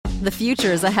The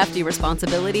future is a hefty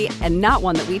responsibility and not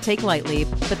one that we take lightly.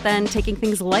 But then taking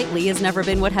things lightly has never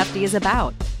been what Hefty is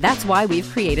about. That's why we've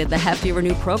created the Hefty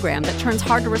Renew program that turns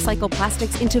hard-to-recycle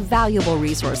plastics into valuable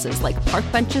resources like park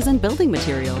benches and building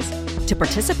materials. To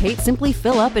participate, simply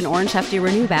fill up an orange Hefty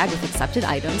Renew bag with accepted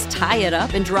items, tie it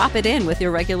up, and drop it in with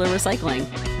your regular recycling.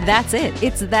 That's it.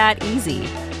 It's that easy.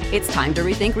 It's time to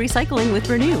rethink recycling with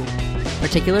Renew.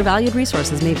 Particular valued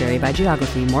resources may vary by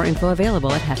geography. More info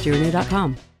available at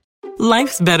heftyrenew.com.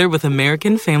 Life's better with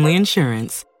American Family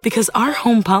Insurance because our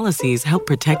home policies help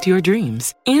protect your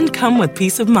dreams and come with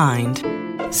peace of mind.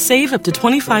 Save up to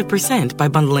 25% by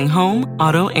bundling home,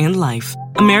 auto, and life.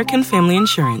 American Family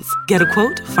Insurance. Get a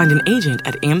quote, find an agent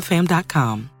at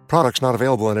amfam.com. Products not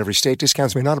available in every state.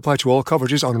 Discounts may not apply to all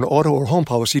coverages on an auto or home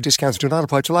policy. Discounts do not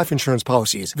apply to life insurance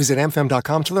policies. Visit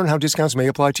amfam.com to learn how discounts may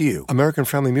apply to you. American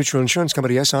Family Mutual Insurance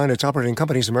Company, SI, and its operating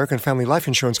companies, American Family Life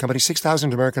Insurance Company,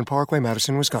 6000 American Parkway,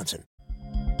 Madison, Wisconsin.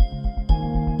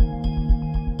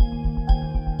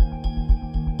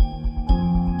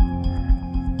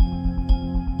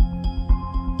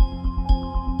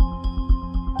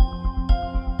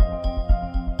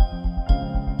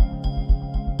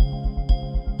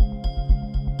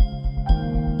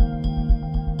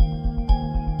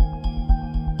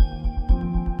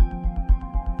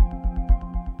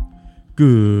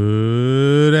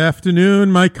 Good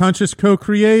afternoon, my conscious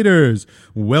co-creators.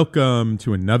 Welcome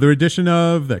to another edition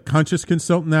of the Conscious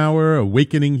Consultant Hour,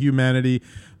 Awakening Humanity.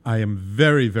 I am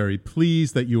very, very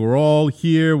pleased that you are all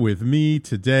here with me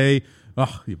today.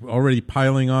 Oh, you're already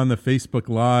piling on the Facebook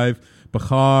Live.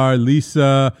 Bahar,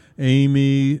 Lisa,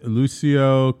 Amy,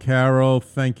 Lucio, Carol,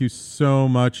 thank you so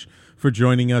much for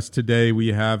joining us today.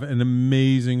 We have an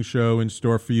amazing show in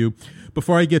store for you.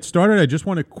 Before I get started, I just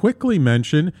want to quickly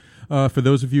mention for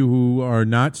those of you who are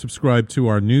not subscribed to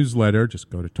our newsletter, just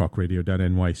go to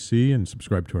talkradio.nyc and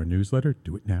subscribe to our newsletter.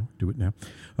 Do it now.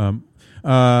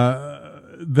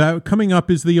 That coming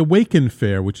up is the Awaken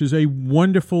Fair, which is a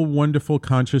wonderful, wonderful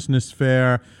consciousness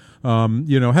fair.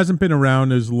 Hasn't been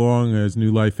around as long as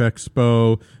New Life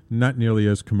Expo, not nearly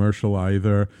as commercial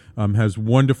either. Has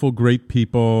wonderful, great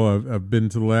people. I've been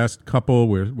to the last couple.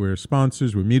 We're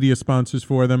sponsors. We're media sponsors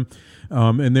for them.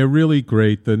 And they're really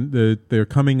great. They're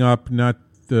coming up, not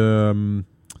the,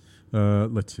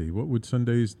 let's see, what would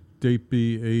Sunday's date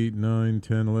be? 8, 9,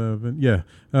 10, 11. Yeah,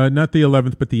 not the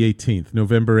 11th, but the 18th,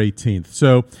 November 18th.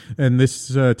 So, and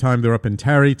this time they're up in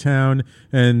Tarrytown,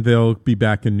 and they'll be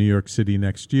back in New York City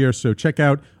next year. So check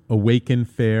out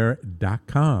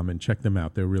awakenfair.com and check them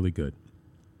out. They're really good.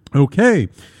 Okay,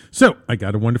 so I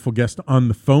got a wonderful guest on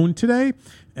the phone today.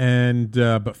 And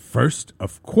but first,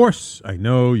 of course, I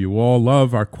know you all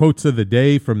love our quotes of the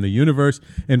day from the universe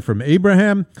and from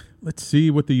Abraham. Let's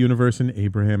see what the universe and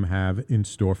Abraham have in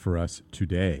store for us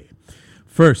today.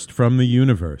 First, from the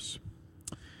universe.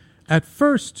 At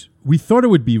first, we thought it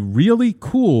would be really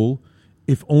cool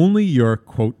if only your,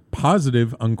 quote,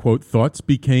 positive, unquote, thoughts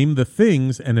became the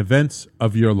things and events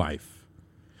of your life.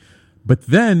 But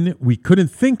then we couldn't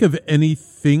think of any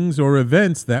things or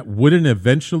events that wouldn't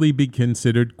eventually be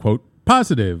considered, quote,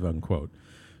 positive, unquote.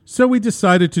 So we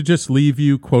decided to just leave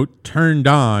you, quote, turned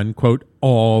on, quote,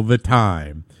 all the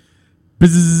time.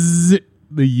 Bzzz,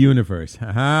 the universe.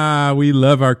 We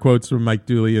love our quotes from Mike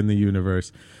Dooley in the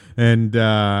universe. And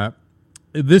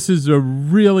this is a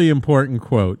really important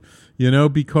quote,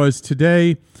 because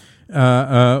today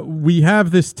we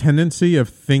have this tendency of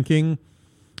thinking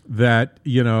that,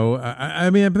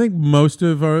 I think most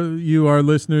of our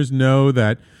listeners know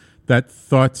that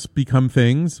thoughts become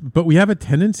things, but we have a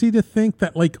tendency to think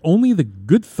that like only the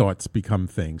good thoughts become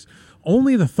things.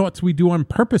 Only the thoughts we do on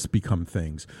purpose become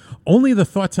things. Only the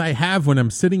thoughts I have when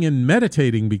I'm sitting and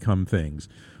meditating become things.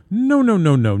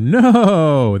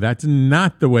 No. That's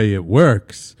not the way it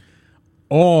works.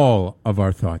 All of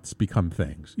our thoughts become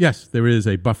things. Yes, there is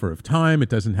a buffer of time. It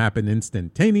doesn't happen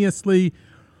instantaneously.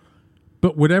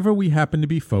 But whatever we happen to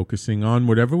be focusing on,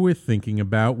 whatever we're thinking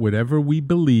about, whatever we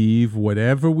believe,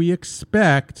 whatever we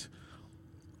expect,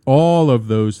 all of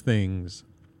those things,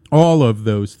 all of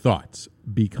those thoughts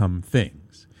become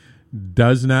things.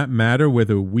 Does not matter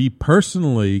whether we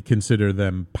personally consider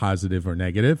them positive or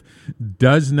negative.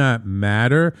 Does not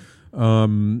matter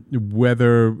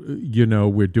whether,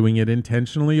 we're doing it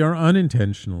intentionally or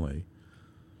unintentionally.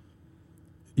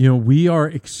 We are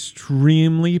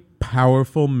extremely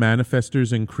powerful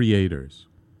manifestors and creators.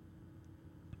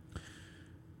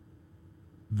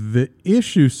 The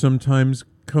issue sometimes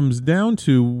comes down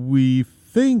to we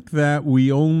think that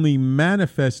we only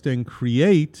manifest and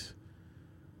create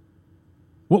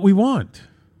what we want.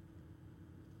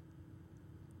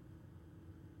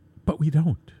 But we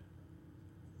don't.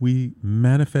 we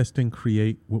manifest and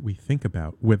create what we think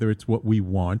about, whether it's what we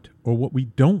want or what we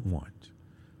don't want.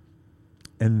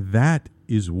 And that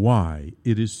is why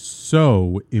it is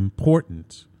so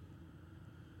important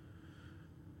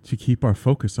to keep our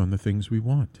focus on the things we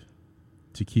want,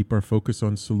 to keep our focus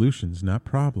on solutions, not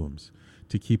problems,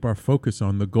 to keep our focus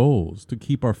on the goals, to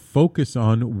keep our focus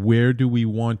on where do we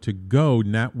want to go,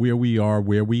 not where we are,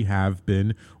 where we have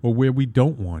been, or where we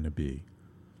don't want to be.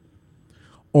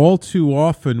 All too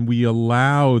often we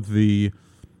allow the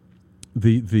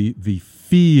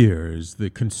fears, the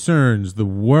concerns, the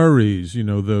worries,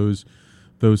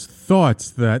 those thoughts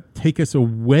that take us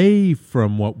away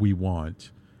from what we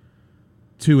want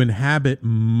to inhabit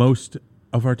most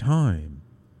of our time.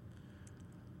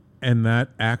 And that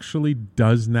actually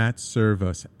does not serve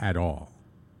us at all.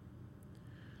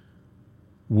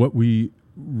 What we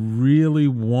really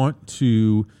want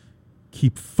to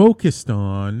keep focused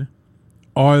on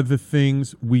are the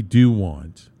things we do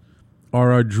want,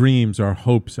 are our dreams, our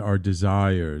hopes, our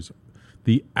desires,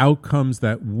 the outcomes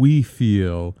that we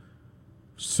feel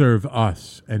serve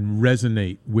us and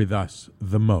resonate with us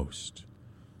the most.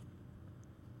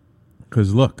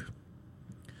 Because look,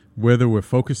 whether we're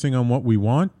focusing on what we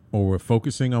want or we're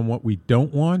focusing on what we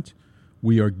don't want,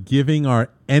 we are giving our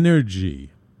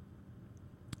energy.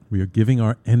 We are giving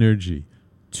our energy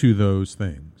to those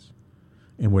things.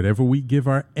 And whatever we give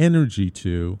our energy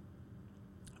to,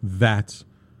 that's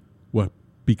what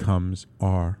becomes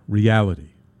our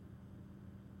reality.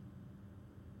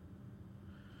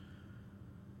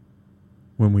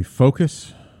 When we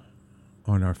focus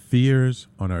on our fears,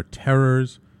 on our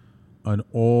terrors, on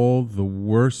all the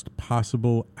worst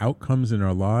possible outcomes in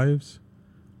our lives,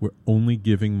 we're only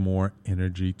giving more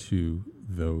energy to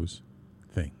those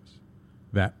things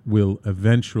that will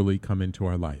eventually come into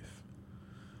our life.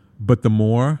 But the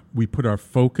more we put our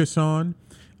focus on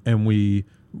and we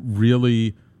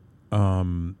really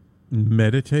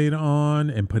meditate on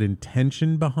and put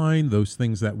intention behind those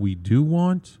things that we do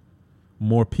want,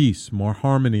 more peace, more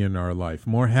harmony in our life,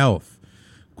 more health,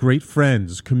 great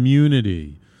friends,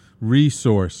 community,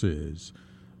 resources,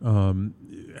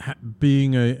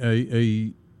 being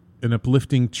an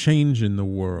uplifting change in the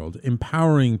world,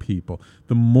 empowering people.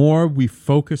 The more we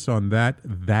focus on that,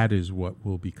 that is what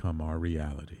will become our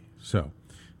reality. So,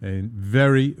 a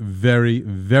very, very,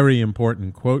 very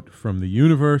important quote from the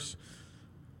universe.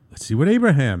 Let's see what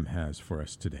Abraham has for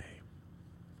us today.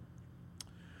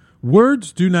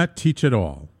 Words do not teach at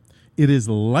all. It is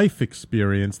life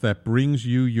experience that brings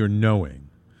you your knowing.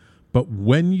 But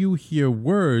when you hear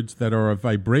words that are a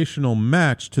vibrational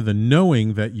match to the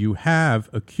knowing that you have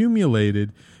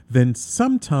accumulated, then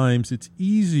sometimes it's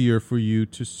easier for you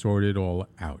to sort it all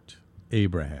out.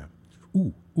 Abraham.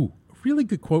 Ooh, really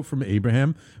good quote from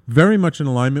Abraham. Very much in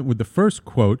alignment with the first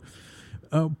quote.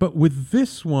 But with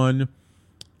this one,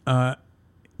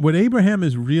 what Abraham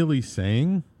is really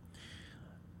saying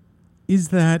is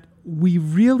that we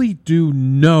really do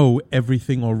know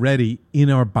everything already in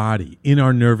our body, in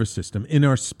our nervous system, in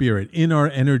our spirit, in our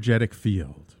energetic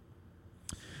field.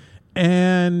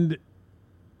 And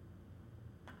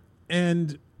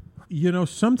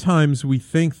sometimes we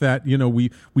think that,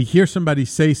 we hear somebody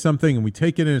say something and we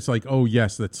take it and it's like, oh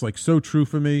yes, that's like so true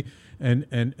for me.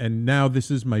 And now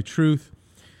this is my truth.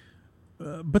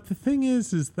 But the thing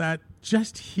is that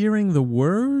just hearing the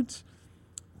words,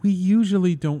 we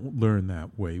usually don't learn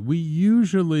that way. We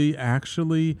usually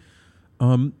actually,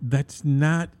 that's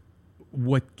not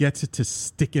what gets it to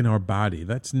stick in our body.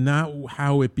 That's not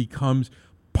how it becomes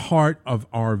part of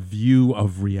our view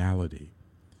of reality.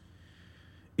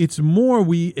 It's more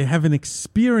we have an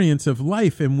experience of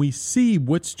life and we see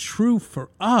what's true for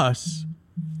us.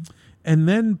 And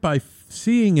then by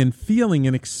seeing and feeling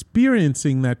and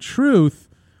experiencing that truth,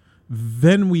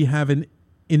 then we have an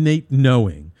innate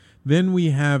knowing. Then we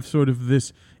have sort of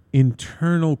this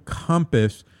internal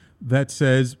compass that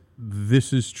says,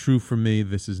 this is true for me,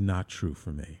 this is not true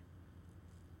for me.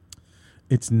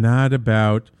 It's not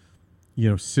about,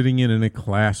 sitting in a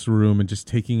classroom and just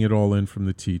taking it all in from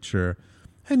the teacher.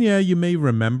 And yeah, you may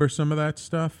remember some of that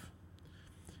stuff,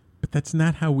 but that's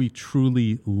not how we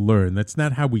truly learn. That's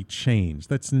not how we change.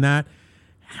 That's not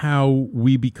how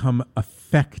we become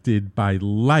affected by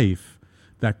life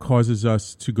that causes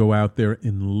us to go out there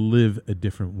and live a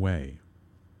different way.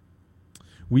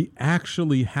 We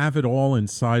actually have it all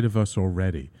inside of us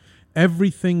already.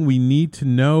 Everything we need to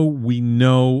know, we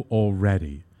know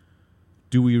already.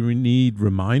 Do we need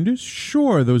reminders?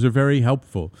 Sure, those are very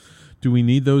helpful. Do we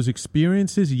need those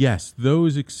experiences? Yes,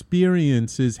 those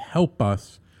experiences help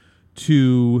us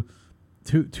to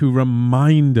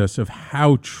remind us of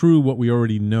how true what we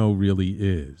already know really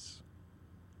is.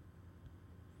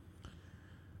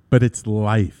 but it's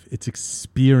life, it's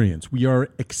experience. We are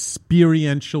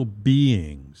experiential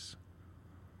beings.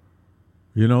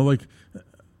 You know, like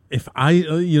if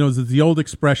there's the old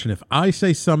expression, if I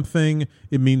say something,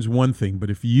 it means one thing, but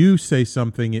if you say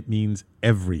something, it means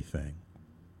everything.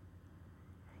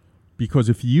 Because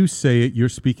if you say it, you're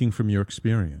speaking from your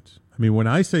experience. I mean, when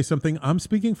I say something, I'm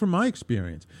speaking from my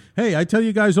experience. Hey, I tell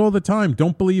you guys all the time,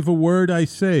 don't believe a word I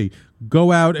say.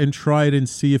 Go out and try it and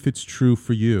see if it's true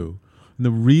for you. And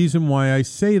the reason why I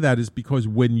say that is because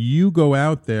when you go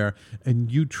out there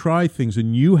and you try things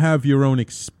and you have your own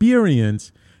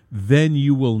experience, then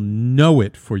you will know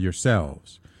it for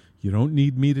yourselves. You don't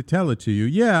need me to tell it to you.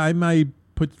 Yeah, I might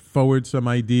put forward some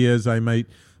ideas. I might,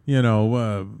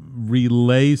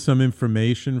 relay some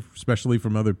information, especially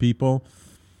from other people.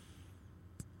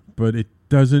 But it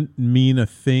doesn't mean a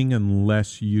thing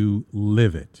unless you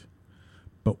live it.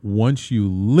 But once you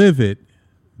live it,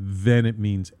 then it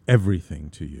means everything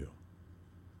to you.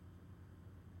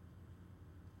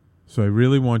 So I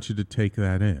really want you to take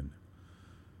that in.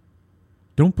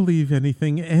 Don't believe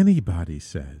anything anybody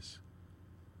says.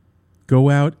 Go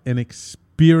out and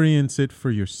experience it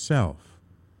for yourself.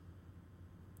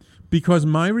 Because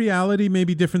my reality may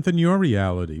be different than your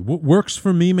reality. What works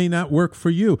for me may not work for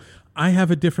you. I have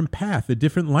a different path, a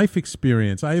different life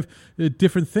experience. I have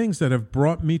different things that have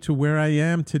brought me to where I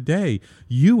am today.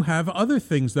 You have other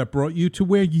things that brought you to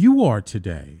where you are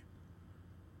today.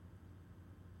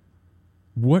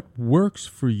 What works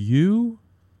for you,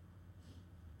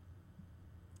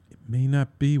 it may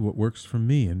not be what works for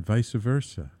me, and vice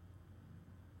versa.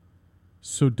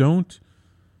 So don't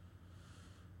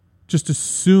just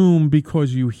assume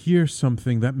because you hear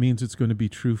something that means it's going to be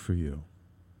true for you.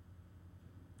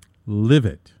 Live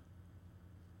it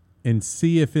and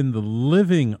see if in the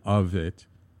living of it,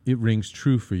 it rings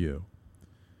true for you.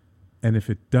 And if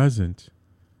it doesn't,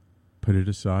 put it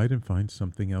aside and find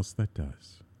something else that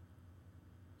does.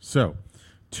 So,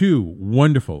 2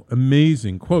 wonderful,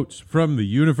 amazing quotes from the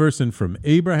universe and from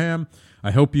Abraham. I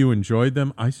hope you enjoyed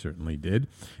them. I certainly did.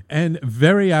 And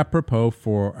very apropos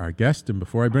for our guest. And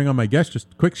before I bring on my guest,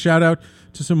 just a quick shout out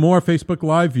to some more Facebook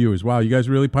Live viewers. Wow, you guys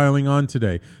are really piling on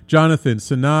today. Jonathan,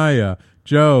 Sanaya,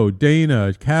 Joe,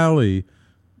 Dana, Callie,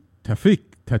 Taufik.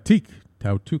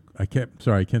 I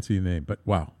can't see your name, but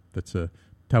wow, that's a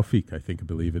Taufik, I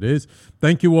believe it is.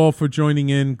 Thank you all for joining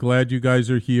in. Glad you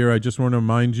guys are here. I just want to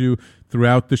remind you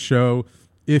throughout the show,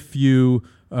 if you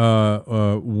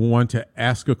want to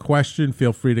ask a question,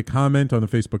 feel free to comment on the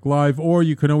Facebook Live, or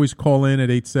you can always call in at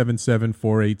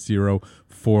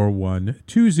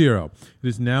 877-480-4120. It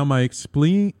is now my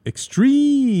extreme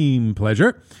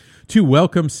pleasure to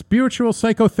welcome spiritual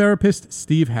psychotherapist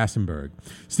Steve Hasenberg.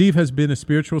 Steve has been a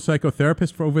spiritual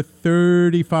psychotherapist for over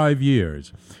 35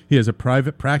 years. He has a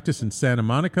private practice in Santa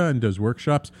Monica and does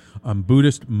workshops on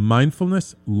Buddhist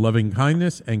mindfulness, loving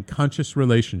kindness, and conscious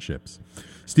relationships.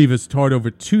 Steve has taught over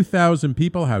 2,000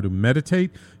 people how to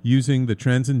meditate using the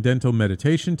Transcendental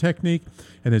Meditation Technique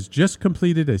and has just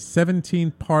completed a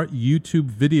 17-part YouTube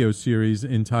video series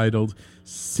entitled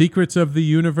Secrets of the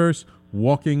Universe,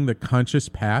 Walking the Conscious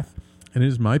Path. And it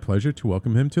is my pleasure to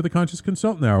welcome him to the Conscious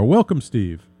Consultant Hour. Welcome,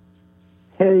 Steve.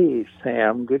 Hey,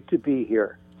 Sam. Good to be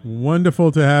here.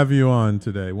 Wonderful to have you on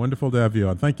today. Wonderful to have you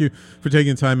on. Thank you for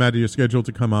taking time out of your schedule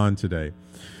to come on today.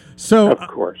 So, of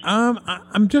course.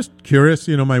 I'm just curious.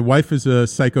 You know, my wife is a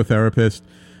psychotherapist.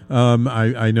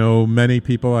 I know many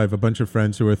people. I have a bunch of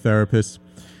friends who are therapists.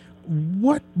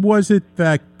 What was it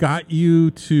that got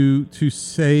you to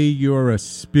say you're a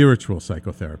spiritual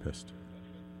psychotherapist?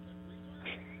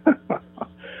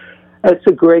 That's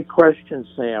a great question,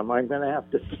 Sam. I'm going to have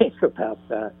to think about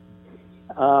that.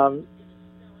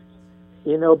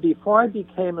 Before I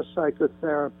became a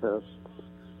psychotherapist,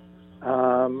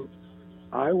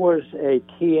 I was a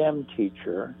TM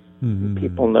teacher. Mm-hmm.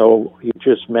 People know, you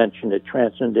just mentioned it,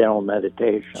 Transcendental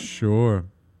Meditation. Sure.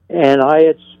 And I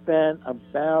had spent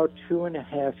about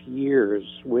 2.5 years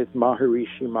with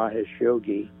Maharishi Mahesh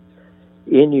Yogi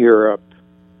in Europe,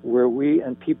 where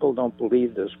and people don't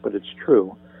believe this, but it's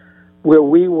true, where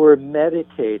we were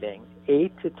meditating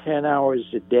 8 to 10 hours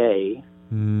a day,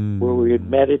 where we would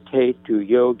meditate, do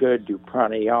yoga, do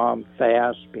pranayama,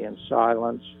 fast, be in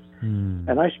silence.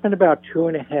 And I spent about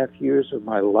 2.5 years of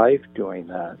my life doing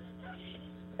that.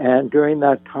 And during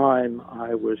that time,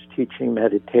 I was teaching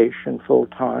meditation full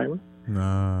time.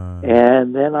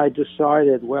 And then I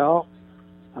decided, well,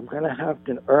 I'm going to have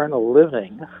to earn a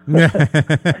living.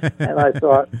 And I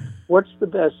thought, what's the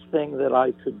best thing that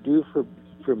I could do for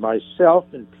myself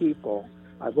and people?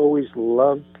 I've always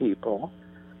loved people.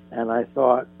 And I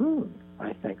thought,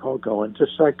 I think I'll go into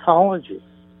psychology.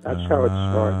 That's how it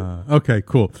started. Okay,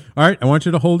 cool. All right, I want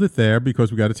you to hold it there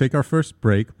because we got to take our first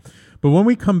break. But when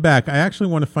we come back, I actually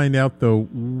want to find out, though,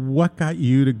 what got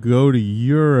you to go to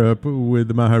Europe with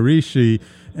the Maharishi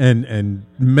and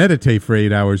meditate for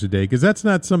 8 hours a day? Because that's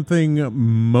not something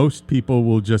most people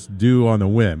will just do on a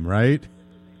whim, right?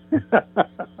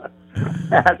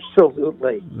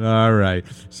 Absolutely. All right.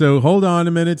 So hold on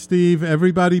a minute, Steve.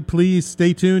 Everybody, please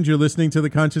stay tuned. You're listening to the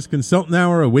Conscious Consultant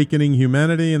Hour, Awakening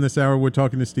Humanity. In this hour, we're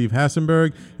talking to Steve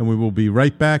Hasenberg, and we will be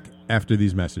right back after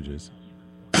these messages.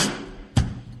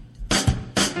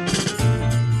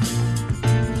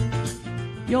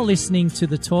 You're listening to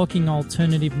the Talking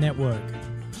Alternative Network.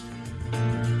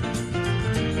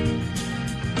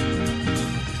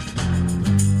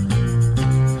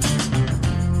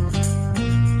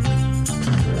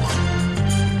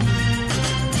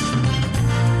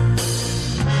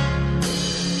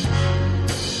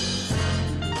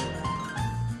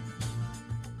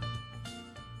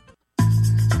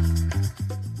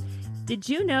 Did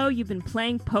you know you've been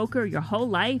playing poker your whole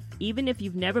life, even if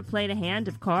you've never played a hand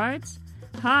of cards?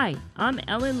 Hi, I'm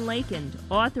Ellen Lakend,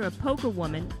 author of Poker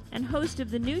Woman and host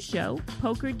of the new show,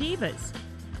 Poker Divas.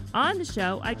 On the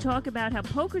show, I talk about how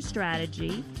poker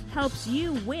strategy helps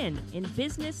you win in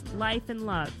business, life, and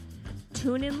love.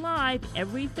 Tune in live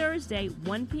every Thursday,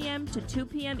 1 p.m. to 2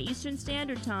 p.m. Eastern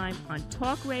Standard Time on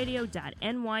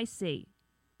talkradio.nyc.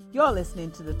 You're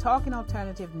listening to the Talking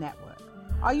Alternative Network.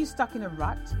 Are you stuck in a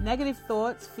rut? Negative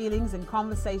thoughts, feelings, and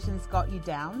conversations got you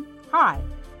down? Hi,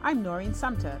 I'm Noreen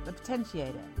Sumter, the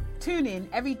Potentiator. Tune in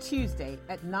every Tuesday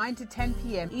at 9 to 10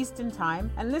 p.m. Eastern Time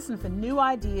and listen for new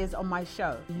ideas on my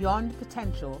show, Beyond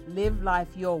Potential, Live Life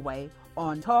Your Way,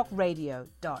 on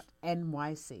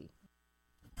talkradio.nyc.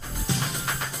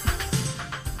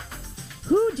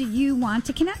 Who do you want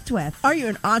to connect with? Are you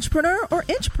an entrepreneur or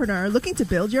intrapreneur looking to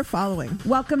build your following?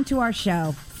 Welcome to our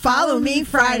show. Follow Me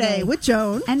Friday with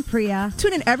Joan and Priya.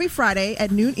 Tune in every Friday at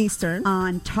noon Eastern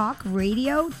on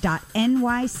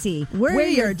talkradio.nyc. We're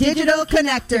your digital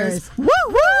connectors. Woo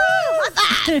woo!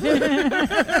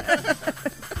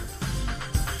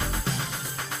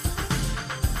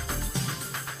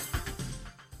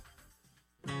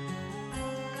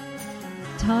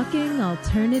 Talking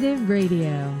Alternative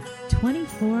Radio,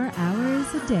 24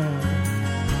 hours a day.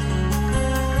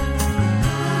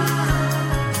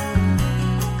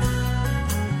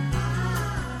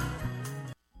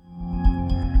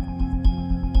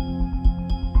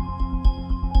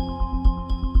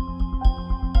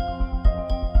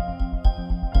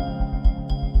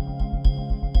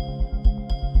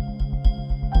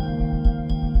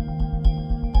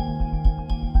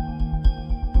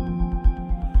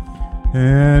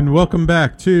 And welcome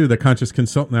back to the Conscious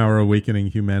Consultant Hour, Awakening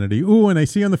Humanity. Ooh, and I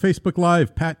see on the Facebook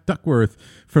Live, Pat Duckworth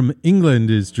from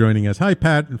England is joining us. Hi,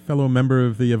 Pat, and fellow member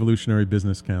of the Evolutionary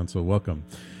Business Council. Welcome.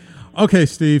 Okay,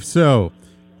 Steve, so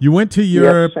you went to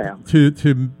Europe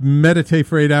to meditate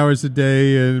for 8 hours a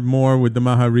day and more with the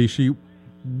Maharishi.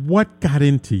 What got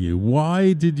into you?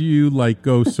 Why did you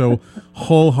go so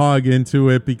whole hog into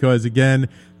it? Because, again,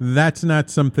 that's not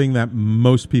something that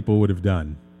most people would have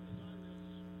done.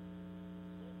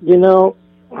 You know,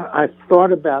 I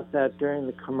thought about that during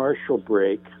the commercial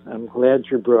break. I'm glad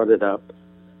you brought it up.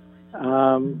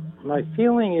 My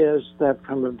feeling is that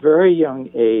from a very young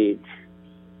age,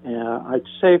 I'd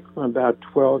say from about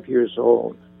 12 years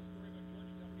old,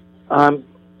 I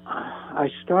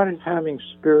started having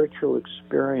spiritual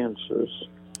experiences.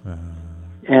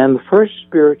 And the first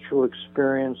spiritual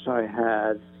experience I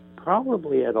had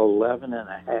probably at 11 and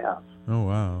a half. Oh,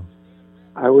 wow.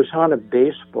 I was on a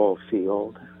baseball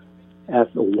field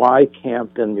at the Y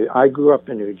camp I grew up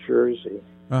in New Jersey.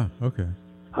 Ah, okay.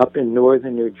 Up in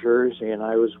northern New Jersey, and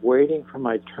I was waiting for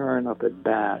my turn up at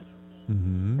bat.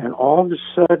 Mm-hmm. And all of a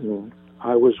sudden,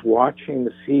 I was watching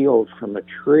the field from a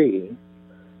tree.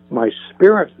 My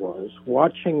spirit was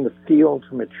watching the field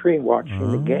from a tree,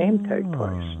 watching the game take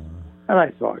place. And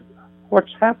I thought,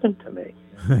 what's happened to me?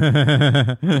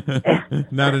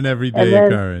 Not an everyday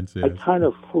occurrence. Yes. I kind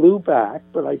of flew back,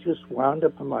 but I just wound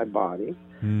up in my body.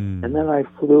 And then I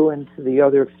flew into the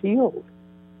other field,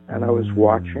 and I was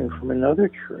watching from another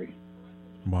tree.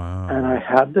 Wow. And I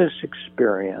had this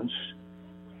experience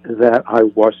that I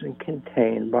wasn't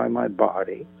contained by my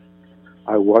body.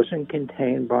 I wasn't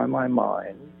contained by my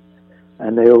mind.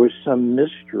 And there was some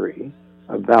mystery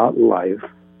about life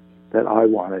that I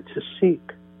wanted to seek.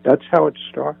 That's how it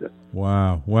started.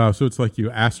 Wow. So it's like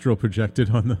you astral projected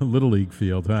on the Little League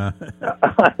field, huh?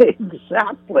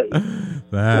 Exactly.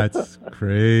 That's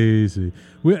crazy.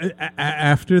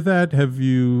 After that, have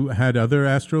you had other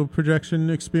astral projection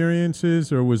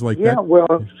experiences, or was like that? Yeah,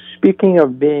 well, speaking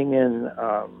of being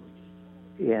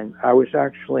I was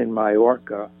actually in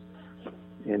Mallorca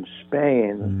in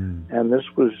Spain, and this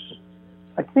was,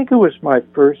 I think it was my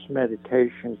first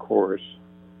meditation course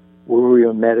where we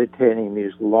were meditating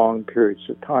these long periods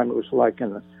of time. It was like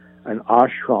an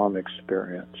ashram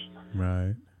experience.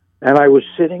 Right. And I was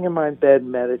sitting in my bed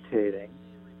meditating.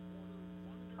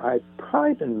 I'd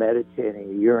probably been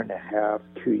meditating 1.5 years,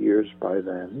 2 years by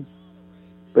then.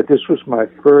 But this was my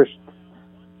first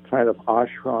kind of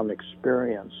ashram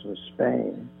experience in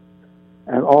Spain.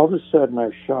 And all of a sudden, I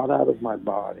shot out of my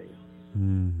body.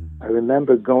 I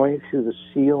remember going through the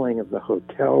ceiling of the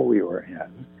hotel we were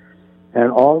in,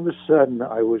 and all of a sudden,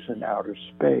 I was in outer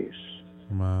space.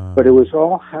 Wow. But it was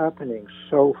all happening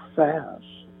so fast,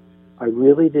 I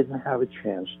really didn't have a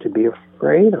chance to be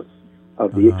afraid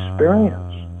of the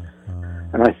experience.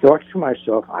 And I thought to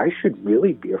myself, I should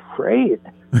really be afraid.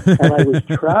 And I was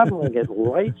traveling at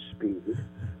light speed.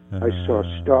 I saw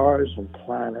stars and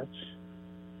planets.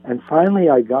 And finally,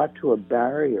 I got to a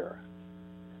barrier.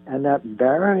 And that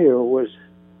barrier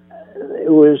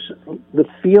the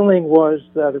feeling was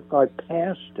that if I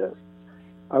passed it,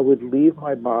 I would leave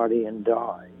my body and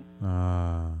die.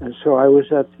 And so I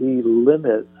was at the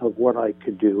limit of what I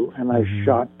could do, and I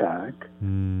shot back.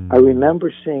 I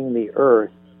remember seeing the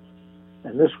Earth,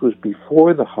 and this was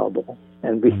before the Hubble,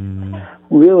 and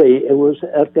really it was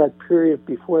at that period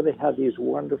before they had these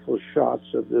wonderful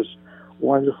shots of this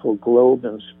wonderful globe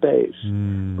in space.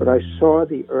 But I saw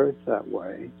the Earth that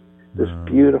way, this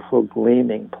beautiful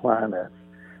gleaming planet,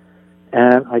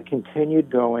 and I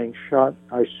continued going.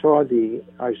 I saw the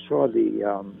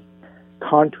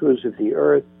contours of the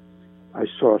Earth. I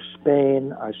saw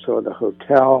Spain. I saw the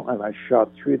hotel, and I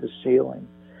shot through the ceiling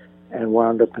and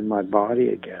wound up in my body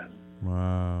again.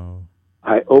 Wow!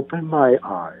 I opened my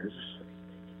eyes,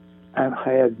 and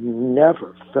I had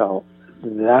never felt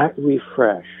that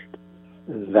refreshed,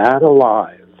 that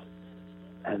alive,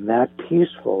 and that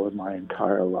peaceful in my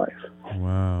entire life.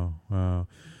 Wow.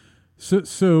 So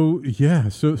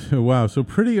wow. So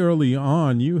pretty early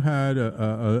on, you had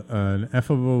an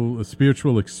effable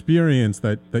spiritual experience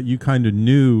that you kind of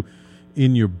knew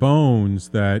in your bones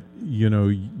that,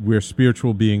 we're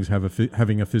spiritual beings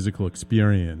having a physical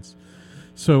experience.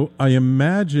 So I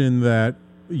imagine that,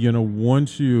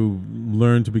 once you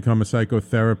learned to become a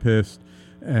psychotherapist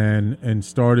and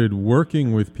started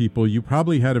working with people, you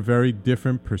probably had a very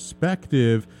different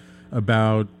perspective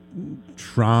about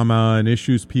trauma and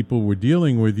issues people were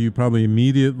dealing with. You probably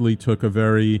immediately took a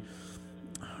very,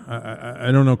 I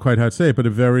don't know quite how to say it, but a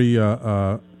very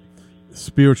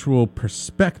spiritual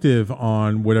perspective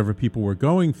on whatever people were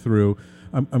going through.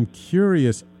 I'm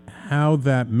curious how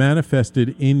that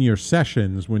manifested in your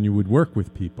sessions when you would work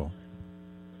with people.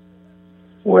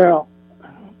 Well,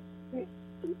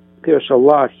 there's a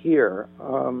lot here.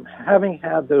 Having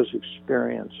had those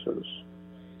experiences,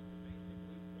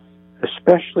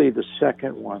 especially the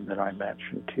second one that I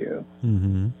mentioned to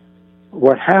you,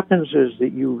 what happens is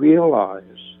that you realize,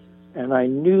 and I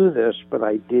knew this, but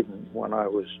I didn't when I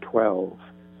was 12,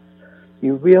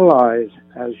 you realize,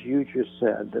 as you just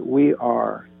said, that we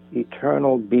are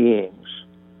eternal beings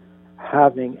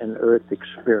having an earth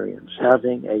experience,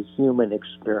 having a human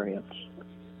experience.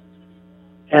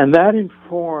 And that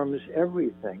informs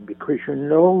everything, because you're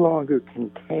no longer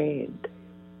contained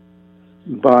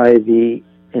by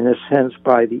in a sense,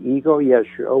 by the ego. Yes,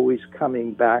 you're always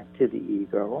coming back to the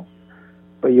ego,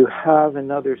 but you have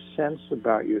another sense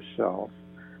about yourself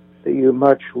that you're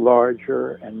much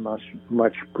larger and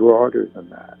much broader than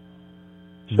that.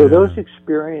 So those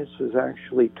experiences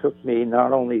actually took me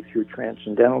not only through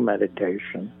transcendental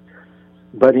meditation,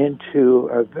 but into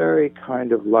a very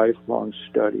kind of lifelong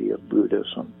study of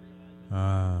Buddhism.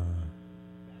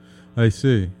 I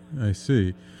see.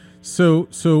 So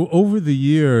over the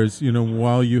years,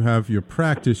 while you have your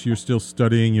practice, you're still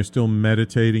studying, you're still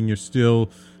meditating, you're still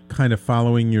kind of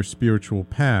following your spiritual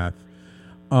path.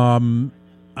 I'm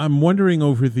wondering,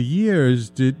 over the years,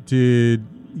 did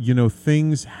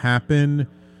things happen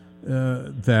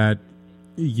that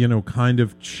kind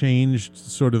of changed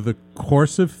sort of the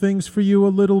course of things for you a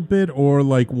little bit, or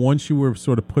like once you were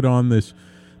sort of put on this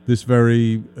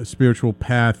very spiritual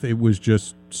path, it was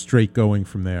just straight going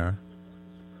from there?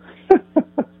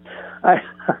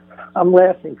 I'm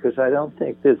laughing because I don't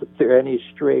think there are any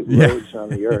straight roads on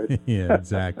the earth. Yeah,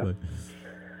 exactly.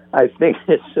 I think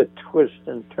it's a twist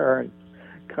and turn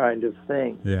kind of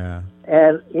thing. Yeah.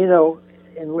 And,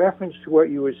 in reference to what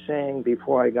you were saying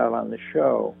before I got on the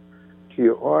show to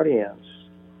your audience,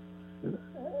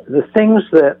 the things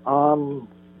that I'm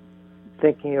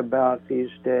thinking about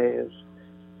these days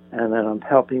and that I'm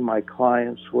helping my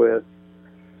clients with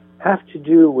have to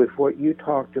do with what you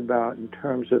talked about in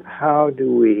terms of how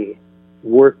do we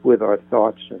work with our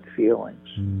thoughts and feelings.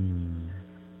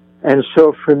 And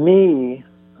so for me,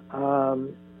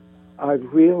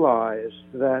 I've realized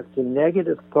that the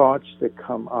negative thoughts that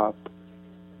come up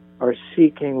are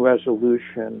seeking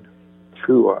resolution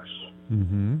through us.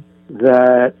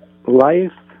 That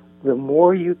life, the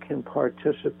more you can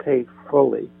participate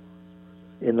fully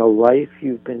in the life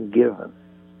you've been given,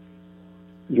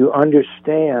 you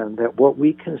understand that what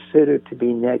we consider to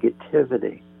be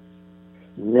negativity,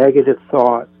 negative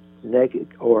thought,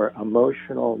 or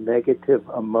negative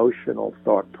emotional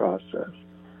thought process,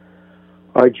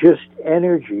 are just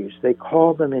energies. They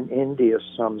call them in India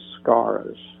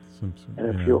samskaras.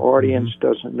 And if your audience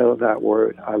doesn't know that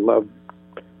word, I love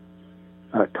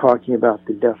talking about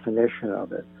the definition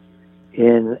of it.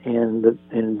 In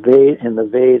the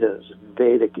Vedas,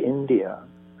 Vedic India,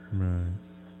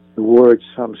 the word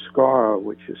samskara,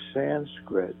 which is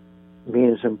Sanskrit,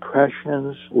 means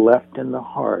impressions left in the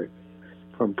heart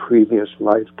from previous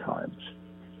lifetimes.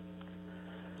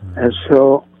 And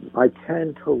so I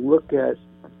tend to look at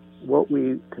what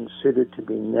we consider to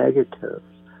be negative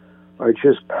are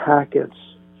just packets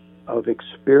of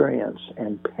experience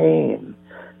and pain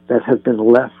that have been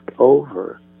left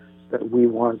over that we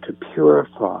want to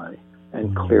purify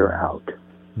and clear out.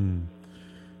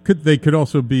 They could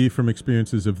also be from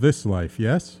experiences of this life,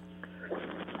 yes?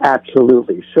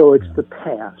 Absolutely. So it's the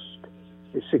past.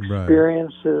 It's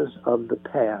experiences of the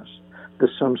past. The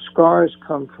samskaras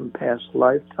come from past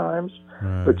lifetimes,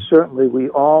 but certainly we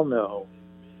all know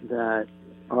that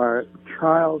our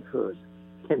childhood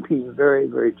can be very,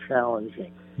 very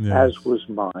challenging, as was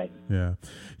mine.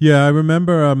 Yeah, I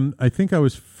remember, I think I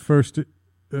was first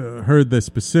heard the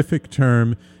specific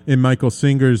term in Michael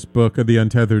Singer's book of The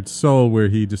Untethered Soul, where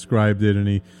he described it, and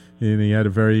he had a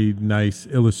very nice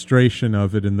illustration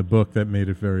of it in the book that made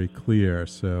it very clear.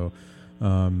 So,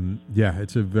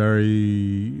 it's a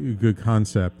very good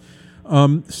concept.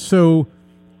 So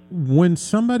when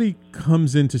somebody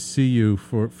comes in to see you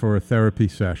for a therapy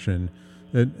session,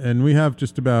 and we have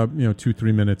just about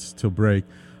 2-3 minutes till break,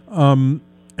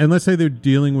 and let's say they're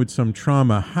dealing with some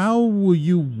trauma, how will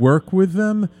you work with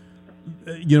them?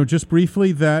 Just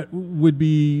briefly, that would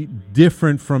be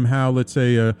different from how, let's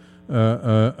say, a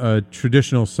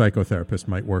traditional psychotherapist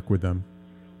might work with them.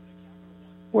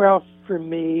 Well, for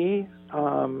me,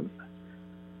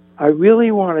 I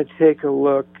really want to take a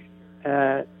look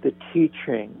at the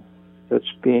teaching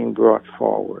that's being brought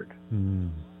forward.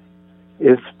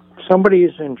 If somebody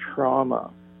is in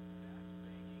trauma,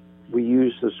 we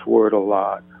use this word a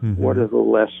lot. What are the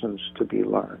lessons to be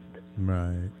learned?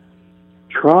 Right.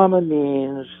 Trauma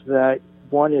means that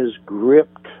one is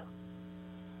gripped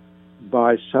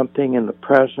by something in the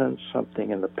present,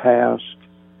 something in the past,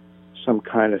 some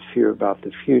kind of fear about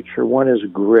the future. One is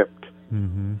gripped.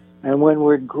 And when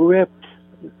we're gripped,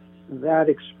 that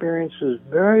experience is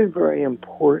very, very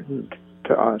important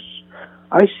to us.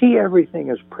 I see everything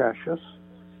as precious.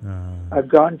 I've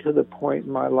gotten to the point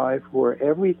in my life where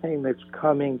everything that's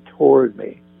coming toward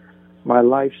me, my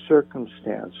life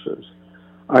circumstances,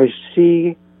 I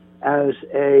see as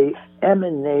a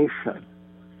emanation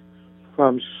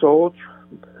from soul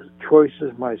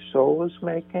choices my soul is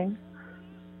making,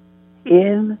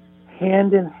 hand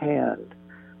in hand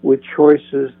with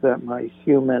choices that my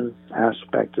human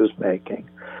aspect is making.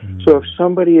 So if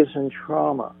somebody is in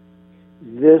trauma,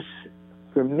 this,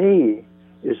 for me,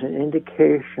 is an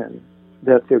indication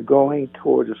that they're going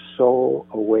toward a soul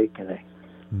awakening.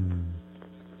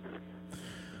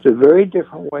 It's a very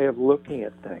different way of looking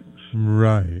at things.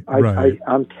 Right.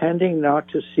 I'm tending not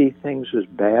to see things as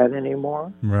bad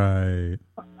anymore. Right.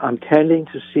 I'm tending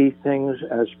to see things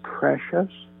as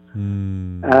precious,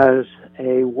 as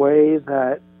a way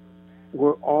that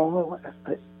we're all,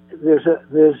 there's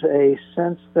a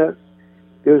sense that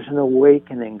there's an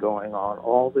awakening going on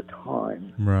all the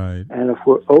time. Right. And if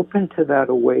we're open to that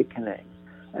awakening,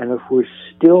 and if we're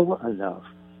still enough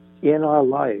in our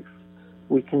life,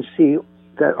 we can see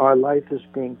that our life is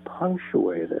being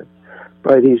punctuated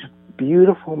by these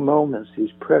beautiful moments,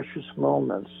 these precious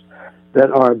moments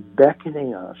that are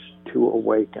beckoning us to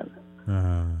awaken.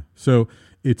 So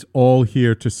it's all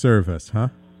here to serve us, huh?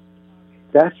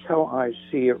 That's how I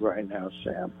see it right now,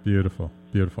 Sam. Beautiful,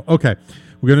 beautiful. Okay,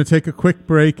 we're going to take a quick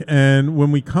break, and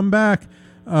when we come back,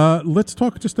 Let's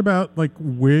talk just about like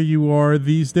where you are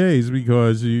these days,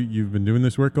 because you've been doing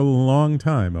this work a long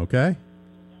time, okay?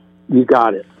 You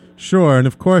got it. Sure. And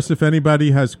of course, if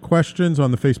anybody has questions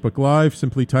on the Facebook Live,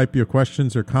 simply type your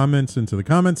questions or comments into the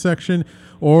comment section.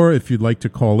 Or if you'd like to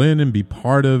call in and be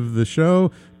part of the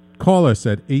show, call us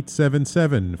at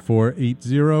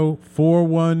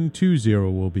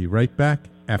 877-480-4120. We'll be right back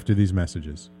after these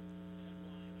messages.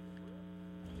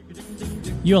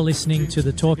 You're listening to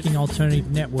the Talking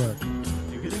Alternative Network.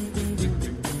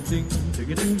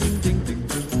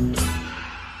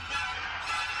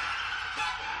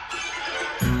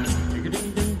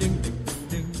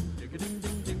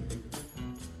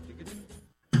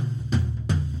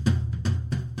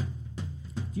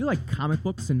 Do you like comic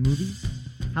books and movies?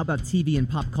 How about TV and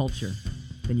pop culture?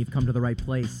 Then you've come to the right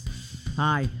place.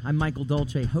 Hi, I'm Michael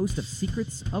Dolce, host of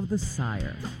Secrets of the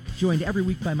Sire. Joined every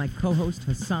week by my co-host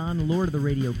Hassan, Lord of the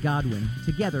Radio Godwin.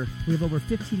 Together, we have over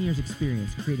 15 years'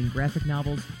 experience creating graphic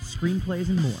novels, screenplays,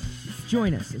 and more.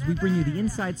 Join us as we bring you the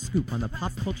inside scoop on the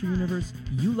pop culture universe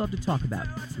you love to talk about.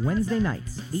 Wednesday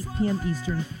nights, 8 p.m.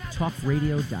 Eastern,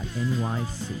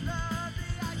 talkradio.nyc.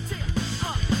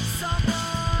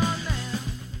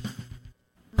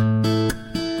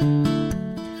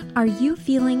 Are you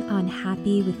feeling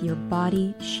unhappy with your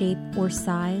body, shape, or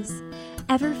size?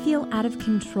 Ever feel out of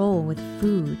control with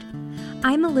food?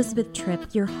 I'm Elizabeth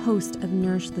Tripp, your host of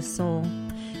Nourish the Soul.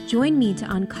 Join me to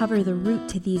uncover the root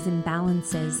to these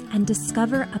imbalances and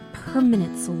discover a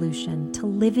permanent solution to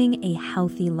living a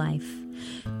healthy life.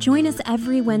 Join us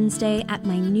every Wednesday at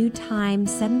my new time,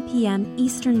 7 p.m.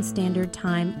 Eastern Standard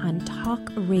Time on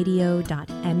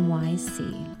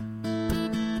talkradio.nyc.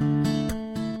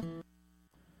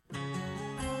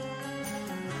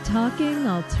 Talking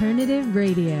Alternative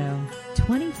Radio,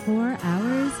 24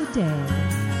 hours a day.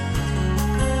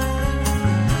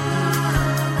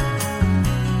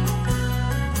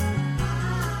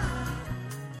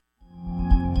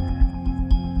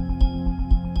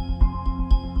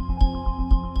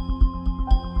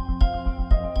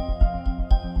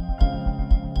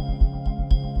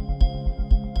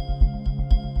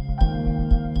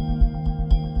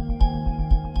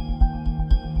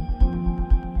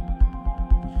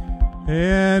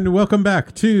 And welcome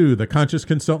back to the Conscious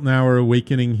Consultant Hour,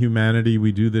 Awakening Humanity.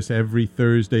 We do this every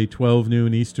Thursday, 12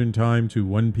 noon Eastern Time to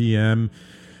 1 p.m.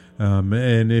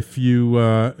 And if you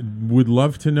would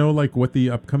love to know like what the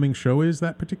upcoming show is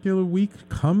that particular week,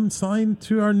 come sign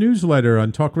to our newsletter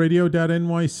on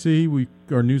talkradio.nyc.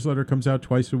 Our newsletter comes out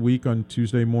twice a week on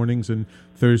Tuesday mornings and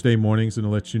Thursday mornings, and it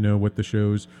lets you know what the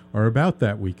shows are about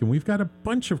that week. And we've got a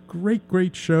bunch of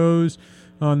great shows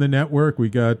on the network. We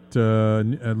got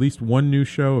at least one new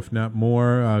show, if not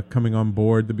more, coming on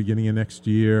board the beginning of next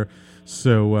year.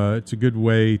 So it's a good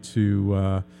way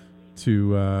to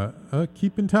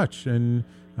keep in touch. And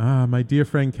my dear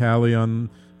friend Callie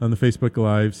on the Facebook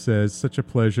Live says, such a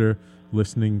pleasure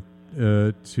listening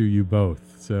to you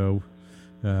both. So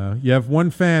you have one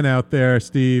fan out there,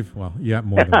 Steve. Well, you got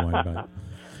more than one. But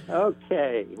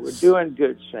Okay, we're doing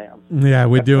good, Sam. Yeah,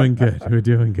 we're doing good. We're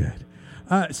doing good.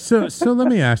 So let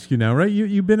me ask you now, right?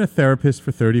 You've been a therapist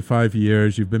for 35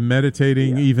 years. You've been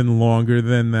meditating even longer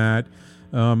than that.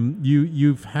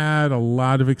 You've had a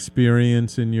lot of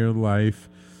experience in your life.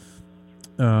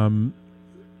 Where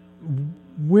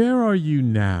are you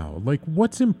now? Like,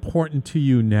 what's important to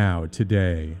you now,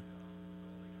 today?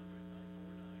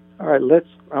 All right,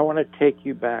 I want to take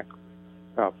you back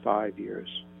about 5 years.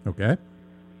 Okay.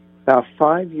 About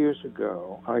 5 years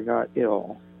ago, I got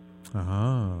ill.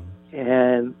 Uh-huh.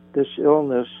 And this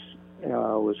illness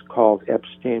was called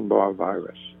Epstein-Barr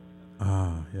virus.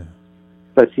 Ah, yeah.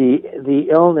 But the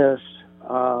illness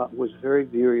was very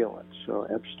virulent. So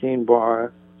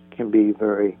Epstein-Barr can be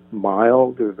very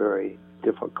mild or very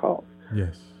difficult.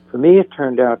 Yes. For me, it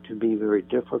turned out to be very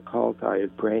difficult. I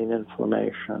had brain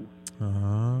inflammation.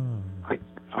 Ah.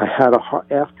 I had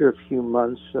after a few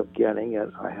months of getting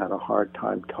it, I had a hard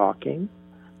time talking,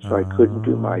 so I couldn't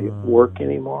do my work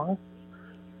anymore.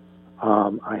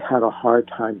 I had a hard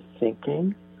time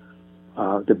thinking.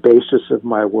 The basis of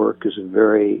my work is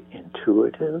very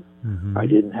intuitive. Mm-hmm. I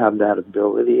didn't have that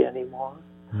ability anymore.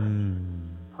 Mm.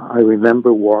 I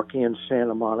remember walking in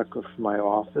Santa Monica from my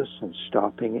office and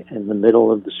stopping in the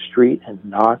middle of the street and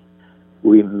not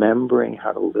remembering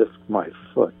how to lift my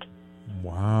foot.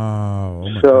 Wow. Oh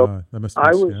my So God. That must be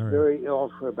I scary. was very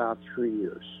ill for about 3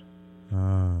 years.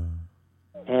 Ah.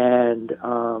 And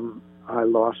I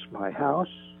lost my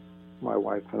house. My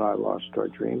wife and I lost our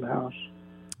dream house.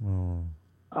 Oh.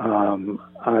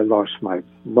 I lost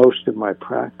most of my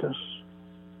practice.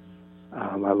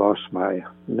 I lost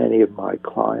many of my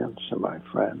clients and my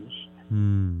friends.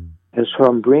 And so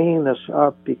I'm bringing this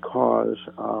up because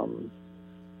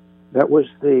that was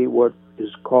what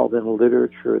is called in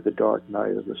literature the dark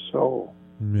night of the soul.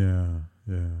 Yeah.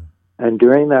 And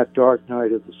during that dark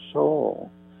night of the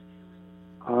soul,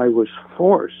 I was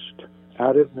forced,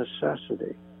 out of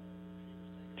necessity,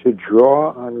 to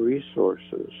draw on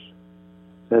resources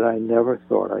that I never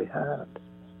thought I had.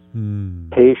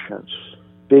 Patience,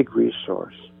 big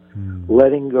resource.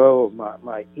 Letting go of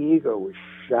my ego was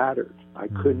shattered. I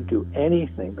couldn't do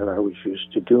anything that I was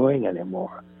used to doing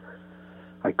anymore.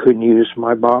 I couldn't use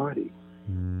my body.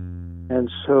 And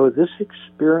so this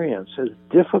experience, as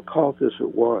difficult as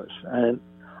it was, and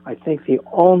I think the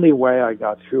only way I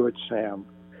got through it, Sam,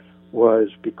 was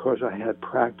because I had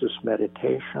practiced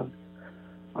meditation.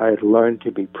 I had learned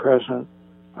to be present.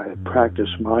 I had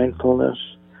practiced mindfulness,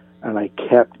 and I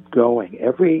kept going.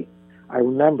 I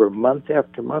remember month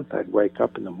after month, I'd wake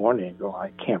up in the morning and go,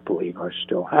 I can't believe I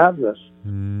still have this.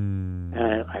 And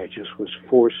I just was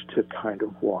forced to kind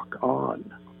of walk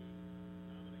on.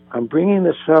 I'm bringing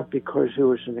this up because there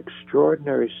was an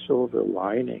extraordinary silver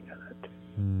lining in it.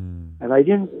 And I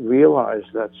didn't realize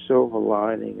that silver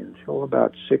lining until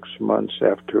about 6 months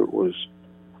after it was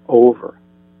over.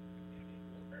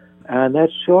 And that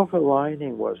silver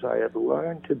lining was I had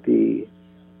learned to be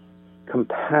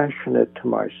compassionate to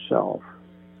myself,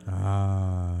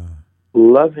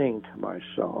 loving to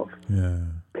myself,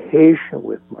 patient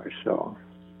with myself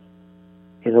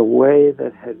in a way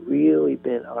that had really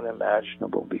been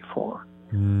unimaginable before.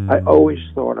 I always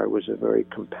thought I was a very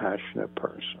compassionate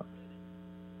person.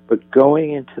 But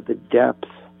going into the depth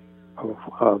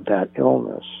of that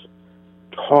illness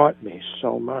taught me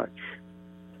so much.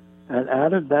 And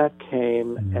out of that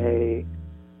came a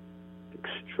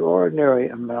extraordinary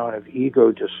amount of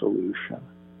ego dissolution.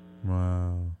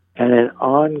 Wow. And an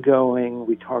ongoing,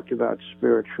 we talked about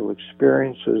spiritual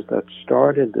experiences that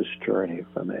started this journey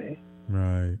for me.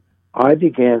 Right. I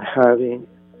began having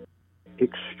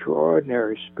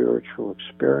extraordinary spiritual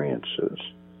experiences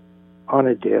on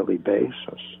a daily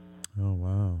basis. Oh,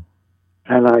 wow.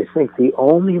 And I think the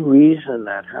only reason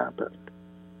that happened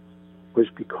was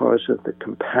because of the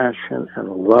compassion and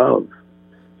love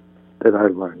that I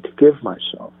learned to give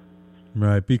myself.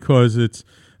 Right, because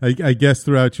I guess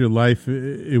throughout your life,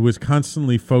 it was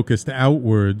constantly focused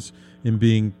outwards in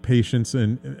being patient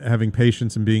and having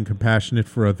patience and being compassionate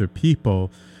for other people.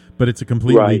 But it's a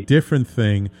completely different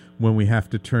thing when we have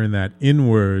to turn that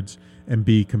inwards and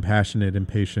be compassionate and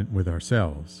patient with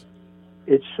ourselves.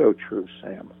 It's so true,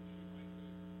 Sam.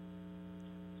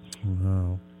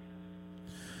 Wow.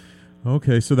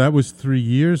 Okay, so that was 3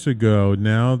 years ago.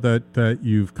 Now that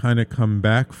you've kind of come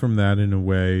back from that in a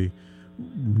way,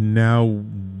 now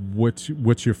what's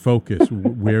your focus?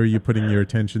 Where are you putting your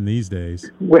attention these days?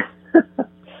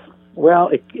 Well,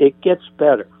 it gets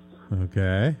better.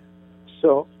 Okay.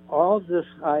 So all this,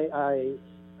 I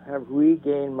have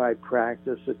regained my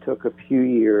practice. It took a few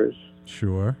years.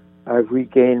 Sure. I've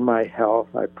regained my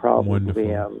health. I probably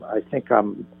Wonderful. I think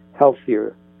I'm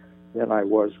healthier than I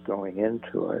was going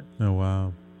into it. Oh,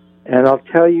 wow. And I'll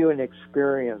tell you an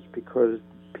experience because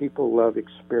people love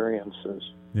experiences.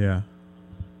 Yeah.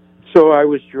 So I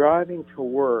was driving to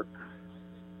work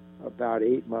about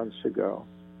 8 months ago.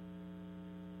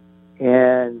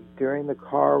 And during the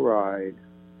car ride,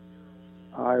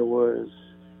 I was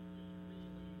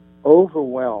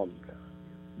overwhelmed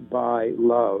by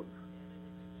love.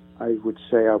 I would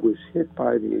say I was hit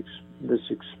by this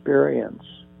experience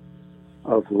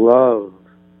of love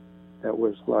that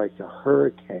was like a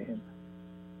hurricane.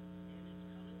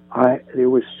 There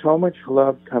was so much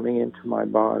love coming into my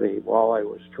body while I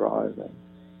was driving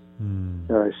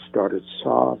that I started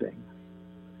sobbing.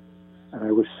 And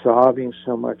I was sobbing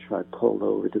so much I pulled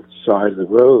over to the side of the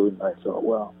road and I thought,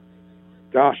 well,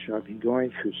 gosh, I've been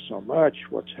going through so much.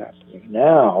 What's happening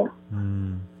now?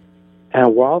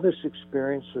 And while this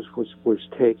experience was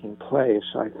taking place,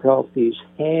 I felt these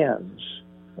hands.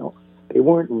 They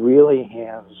weren't really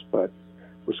hands, but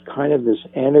it was kind of this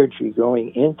energy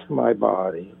going into my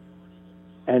body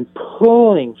and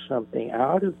pulling something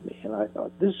out of me. And I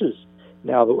thought,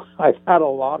 I've had a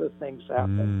lot of things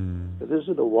happen, but this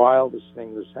is the wildest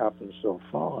thing that's happened so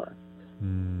far.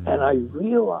 And I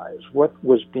realized what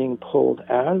was being pulled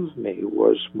out of me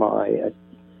was my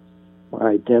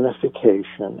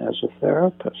identification as a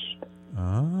therapist.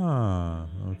 Ah,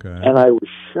 okay. And I was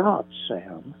shocked,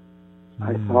 Sam.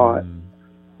 I thought,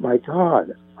 my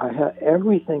God, I had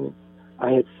everything.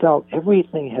 I had felt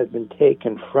everything had been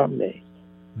taken from me,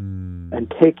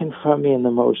 and taken from me in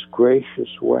the most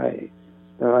gracious way.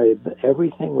 That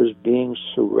everything was being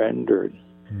surrendered,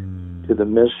 to the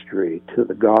mystery, to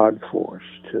the God force,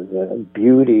 to the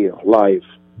beauty of life.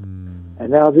 And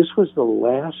now this was the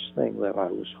last thing that I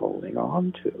was holding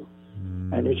on to.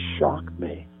 And it shocked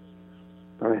me.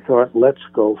 But I thought, let's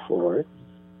go for it.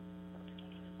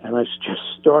 And I just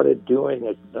started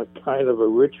doing a kind of a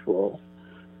ritual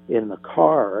in the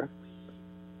car.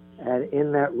 And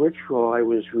in that ritual, I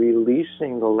was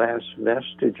releasing the last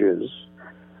vestiges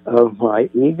of my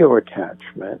ego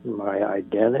attachment and my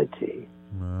identity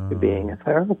to being a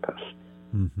therapist.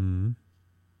 Mm-hmm.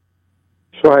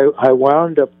 So I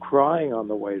wound up crying on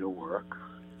the way to work.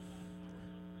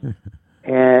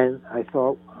 And I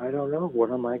thought, I don't know, what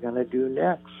am I going to do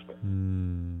next?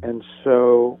 And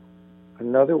so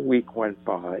another week went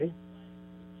by,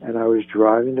 and I was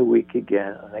driving the week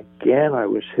again, and again I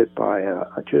was hit by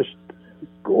a just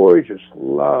gorgeous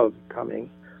love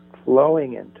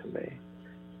flowing into me.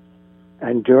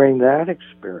 And during that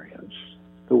experience,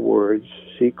 the words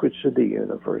 "Secrets of the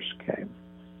Universe" came.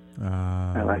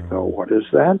 And I thought, what does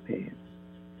that mean?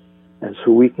 And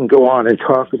so we can go on and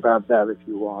talk about that if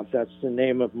you want. That's the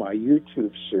name of my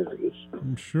YouTube series.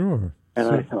 I'm sure. And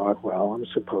I thought, well, I'm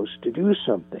supposed to do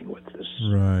something with this.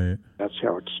 Right. That's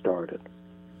how it started.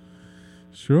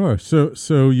 Sure.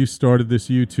 So you started this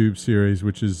YouTube series,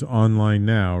 which is online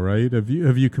now, right? Have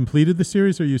you completed the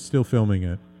series, or are you still filming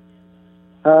it?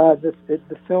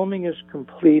 The filming is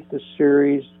complete. The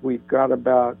series, we've got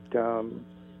about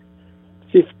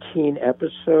 15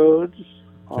 episodes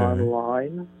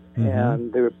online,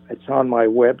 and it's on my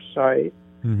website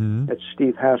at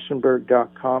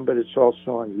stevehasenberg.com, but it's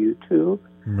also on YouTube.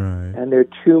 Right. And there are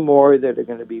 2 more that are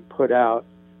going to be put out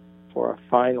for a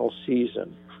final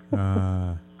season.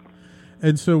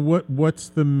 And so what's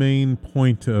the main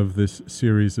point of this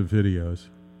series of videos?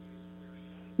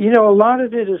 You know, a lot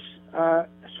of it is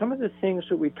some of the things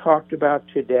that we talked about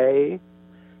today,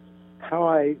 how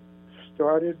I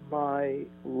started my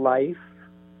life,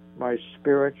 my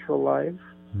spiritual life,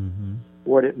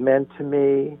 what it meant to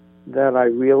me, that I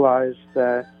realized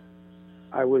that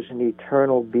I was an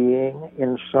eternal being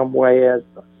in some way at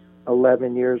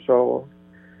 11 years old.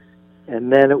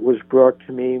 And then it was brought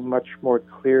to me much more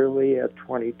clearly at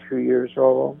 22 years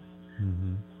old.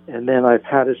 And then I've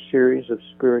had a series of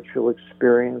spiritual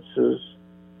experiences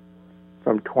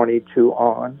from 22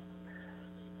 on.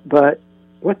 But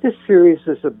what this series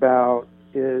is about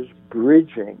is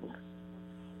bridging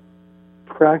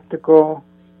practical,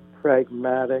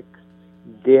 pragmatic,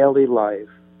 daily life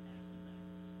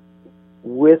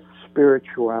with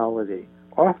spirituality.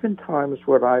 Oftentimes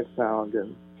what I've found,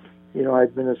 and you know,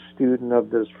 I've been a student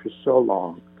of this for so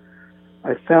long,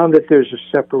 I found that there's a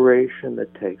separation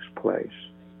that takes place.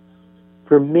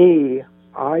 For me,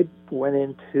 I went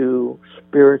into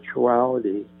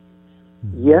spirituality,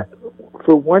 yet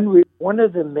for one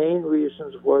of the main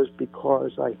reasons was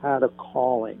because I had a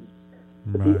calling.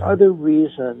 But the other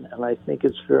reason, and I think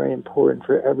it's very important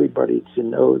for everybody to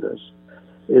know this,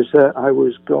 is that I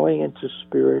was going into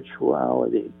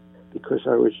spirituality because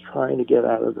I was trying to get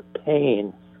out of the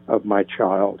pain of my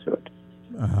childhood.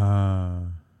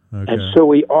 Okay. And so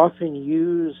we often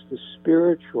use the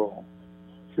spiritual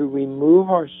to remove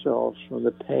ourselves from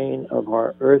the pain of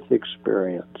our earth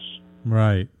experience.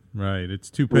 Right. It's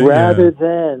too painful. Rather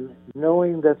than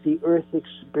knowing that the earth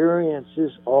experience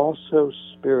is also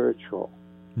spiritual.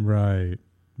 Right.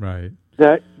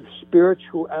 That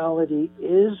spirituality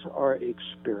is our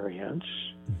experience.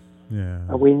 Yeah.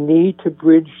 And we need to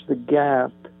bridge the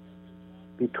gap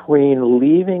between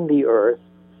leaving the earth,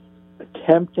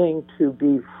 attempting to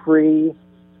be free,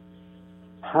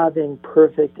 having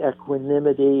perfect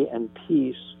equanimity and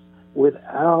peace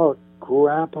without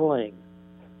grappling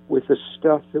with the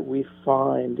stuff that we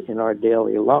find in our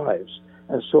daily lives.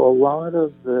 And so a lot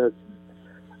of the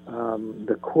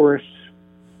course,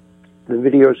 the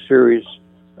video series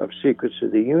of Secrets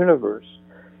of the Universe,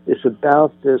 is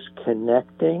about this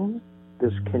connecting,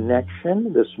 this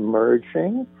connection, this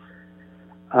merging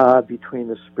between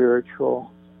the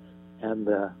spiritual and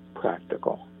the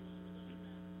practical.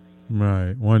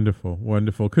 Right. Wonderful.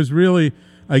 Because really,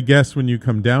 I guess when you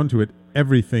come down to it,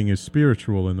 everything is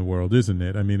spiritual in the world, isn't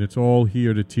it? I mean, it's all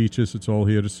here to teach us. It's all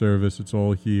here to serve us. It's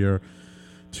all here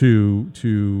to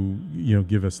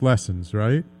give us lessons,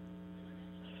 right?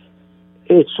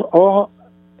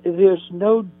 There's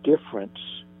no difference.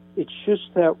 It's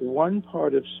just that one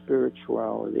part of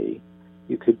spirituality,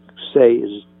 you could say,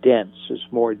 is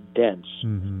more dense.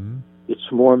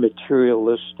 It's more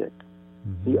materialistic.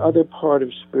 The other part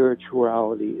of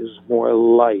spirituality is more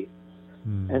light.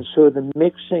 And so the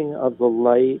mixing of the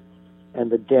light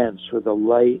and the dense, or the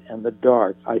light and the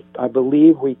dark, I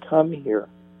believe we come here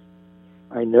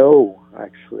I know,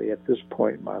 actually, at this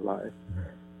point in my life,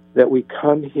 that we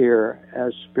come here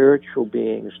as spiritual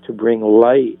beings to bring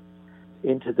light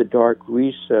into the dark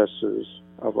recesses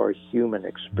of our human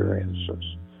experiences.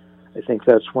 I think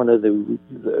that's one of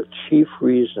the chief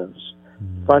reasons,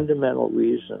 fundamental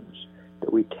reasons,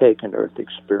 that we take an earth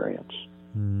experience.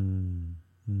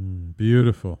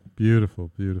 Beautiful,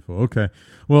 beautiful, beautiful. Okay.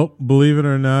 Well, believe it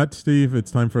or not, Steve,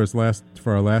 it's time for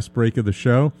our last break of the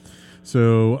show.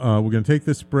 So we're going to take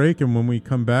this break, and when we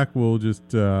come back, we'll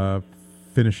just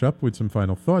finish up with some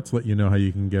final thoughts, let you know how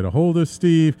you can get a hold of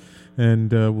Steve,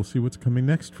 and we'll see what's coming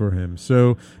next for him.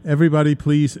 So everybody,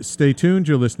 please stay tuned.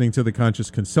 You're listening to the Conscious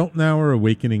Consultant Hour,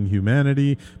 Awakening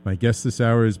Humanity. My guest this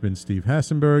hour has been Steve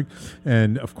Hasenberg.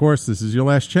 And, of course, this is your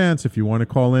last chance. If you want to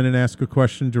call in and ask a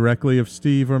question directly of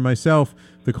Steve or myself,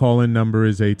 the call-in number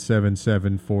is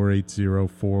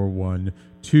 877-480-4120.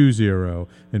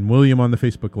 And William on the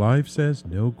Facebook Live says,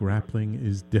 no grappling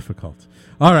is difficult.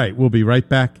 All right, we'll be right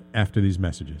back after these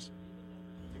messages.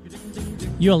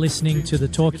 You're listening to the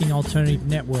Talking Alternative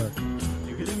Network.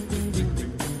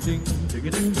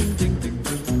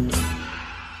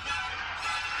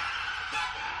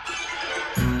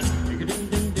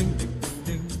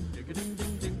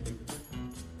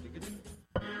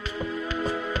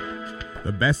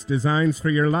 The best designs for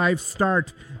your life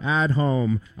start at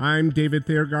home. I'm David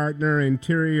Thiergartner,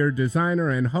 interior designer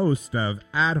and host of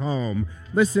At Home.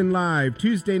 Listen live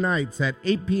Tuesday nights at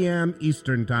 8 p.m.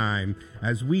 Eastern Time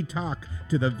as we talk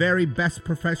to the very best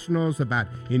professionals about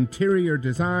interior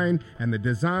design and the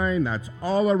design that's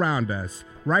all around us,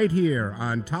 right here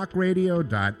on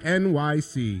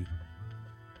talkradio.nyc.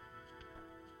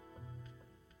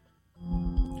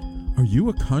 Are you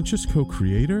a conscious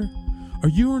co-creator? Are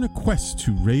you on a quest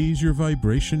to raise your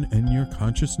vibration and your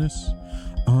consciousness?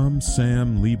 I'm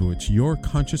Sam Leibowitz, your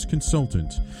conscious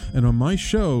consultant, and on my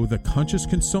show, The Conscious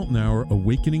Consultant Hour,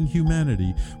 Awakening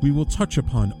Humanity, we will touch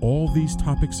upon all these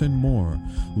topics and more.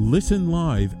 Listen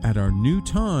live at our new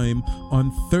time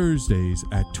on Thursdays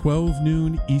at 12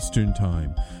 noon Eastern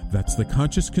Time. That's The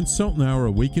Conscious Consultant Hour,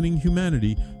 Awakening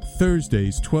Humanity,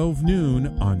 Thursdays, 12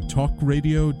 noon on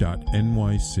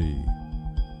talkradio.nyc.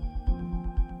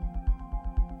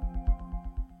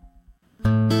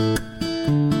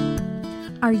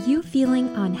 Are you feeling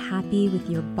unhappy with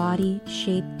your body,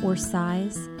 shape, or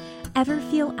size? Ever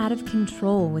feel out of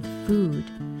control with food?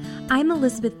 I'm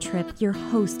Elizabeth Tripp, your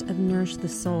host of Nourish the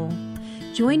Soul.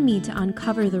 Join me to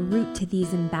uncover the root to these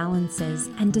imbalances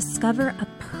and discover a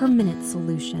permanent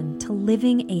solution to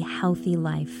living a healthy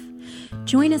life.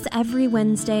 Join us every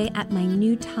Wednesday at my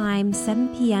new time,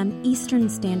 7 p.m. Eastern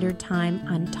Standard Time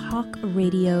on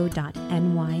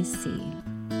talkradio.nyc.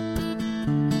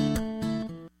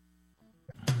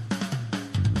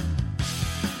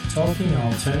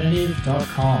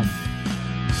 TalkingAlternative.com.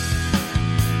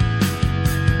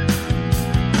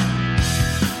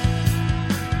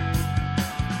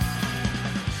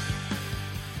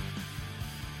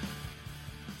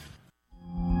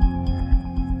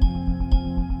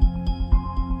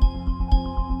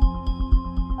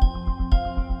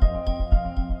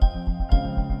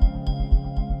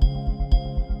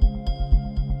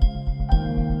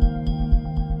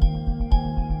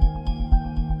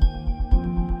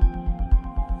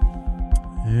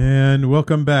 And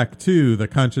welcome back to the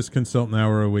Conscious Consultant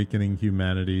Hour, Awakening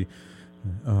Humanity.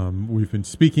 We've been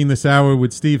speaking this hour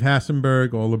with Steve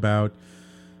Hasenberg all about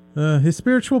his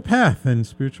spiritual path and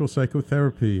spiritual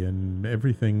psychotherapy, and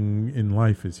everything in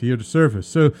life is here to serve us.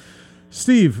 So,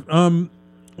 Steve,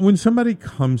 when somebody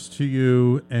comes to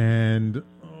you and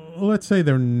let's say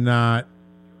they're not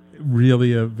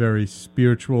really a very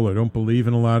spiritual or don't believe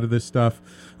in a lot of this stuff,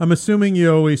 I'm assuming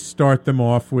you always start them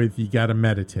off with, you got to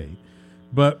meditate.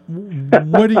 But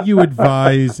what do you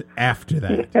advise after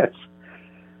that? Yes.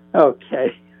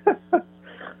 Okay.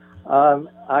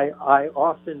 I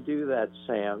often do that,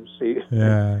 Sam. So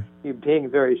you're being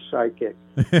very psychic.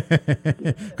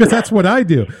 Because that's what I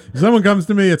do. If someone comes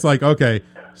to me, it's like, okay,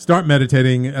 start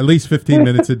meditating at least 15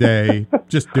 minutes a day.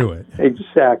 Just do it.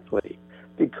 Exactly.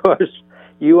 Because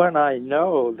you and I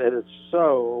know that it's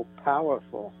so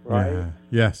powerful, right? Yeah.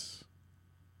 Yes.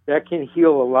 That can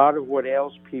heal a lot of what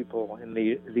ails people in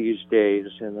these days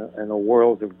in a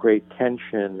world of great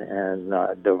tension and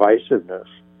divisiveness.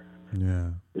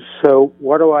 Yeah. So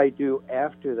what do I do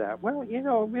after that? Well, it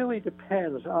really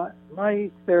depends. My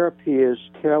therapy is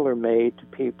tailor-made to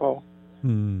people.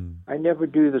 I never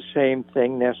do the same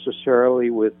thing necessarily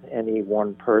with any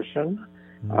one person.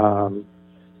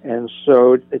 And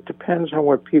so it depends on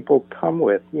what people come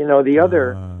with. The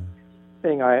other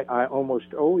thing I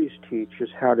almost always teach is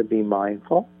how to be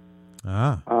mindful.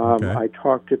 Okay. I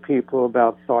talk to people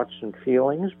about thoughts and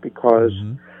feelings because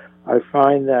I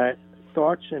find that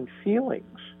thoughts and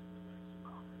feelings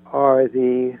are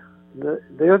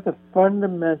they're the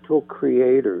fundamental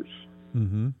creators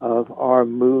of our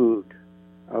mood,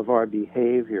 of our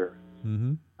behavior,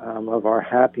 of our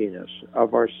happiness,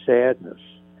 of our sadness.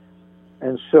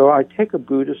 And so I take a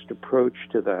Buddhist approach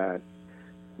to that,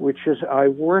 which is I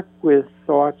work with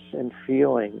thoughts and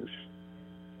feelings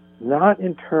not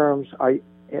in terms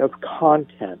of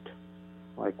content,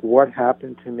 like what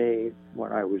happened to me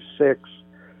when I was 6,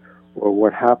 or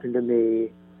what happened to me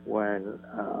when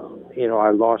I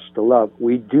lost a love.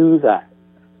 We do that,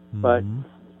 but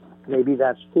maybe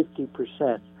that's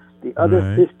 50%. The other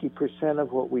 50%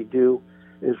 of what we do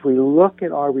is we look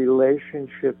at our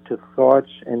relationship to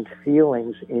thoughts and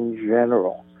feelings in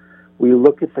general. We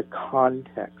look at the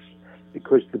context,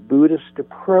 because the Buddhist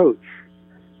approach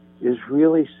is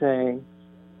really saying,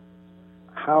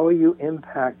 how are you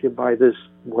impacted by this,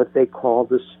 what they call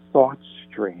this thought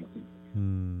stream?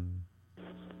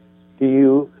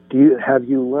 Have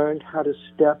you learned how to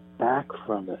step back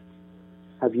from it?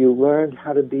 Have you learned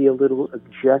how to be a little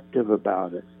objective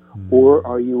about it? Or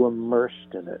are you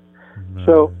immersed in it?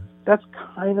 So that's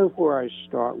kind of where I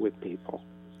start with people.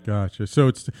 Gotcha. So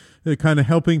it's kind of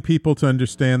helping people to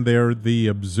understand they're the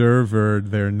observer,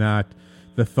 they're not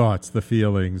the thoughts, the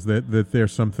feelings, that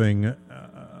there's something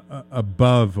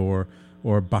above or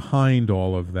behind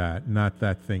all of that, not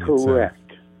that thing itself.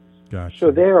 Correct. Gotcha.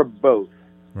 So they are both.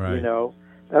 Right.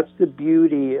 That's the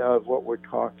beauty of what we're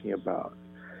talking about,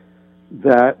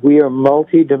 that we are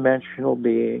multidimensional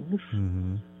beings.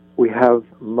 We have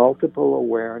multiple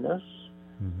awareness,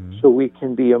 so we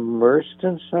can be immersed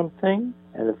in something,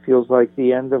 and it feels like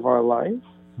the end of our life.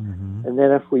 And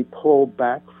then if we pull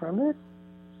back from it,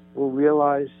 we'll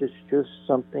realize it's just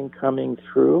something coming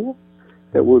through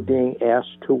that we're being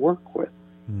asked to work with.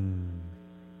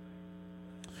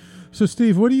 So,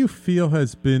 Steve, what do you feel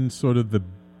has been sort of the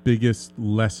biggest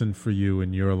lesson for you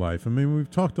in your life? I mean,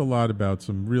 we've talked a lot about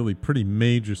some really pretty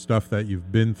major stuff that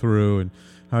you've been through and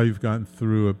how you've gotten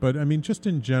through it. But, I mean, just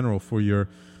in general, for your,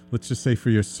 let's just say, for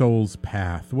your soul's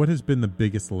path, what has been the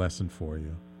biggest lesson for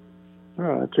you?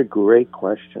 Oh, that's a great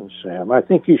question, Sam. I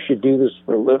think you should do this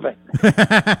for a living.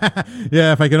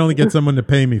 Yeah, if I can only get someone to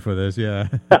pay me for this, yeah.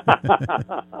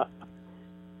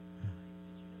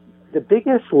 The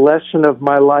biggest lesson of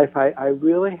my life, I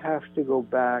really have to go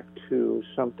back to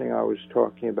something I was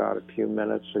talking about a few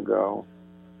minutes ago.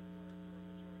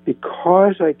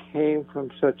 Because I came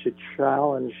from such a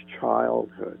challenged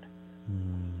childhood,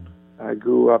 I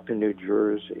grew up in New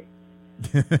Jersey.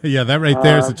 Yeah, that right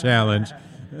there is a challenge.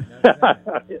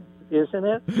 Isn't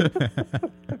it?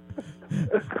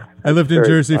 I lived in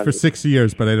Jersey for 6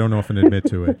 years, but I don't often admit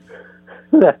to it.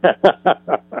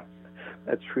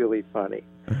 That's really funny.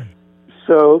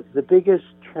 So the biggest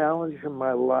challenge in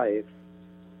my life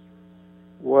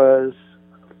was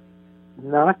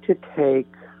not to take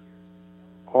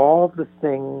all the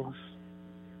things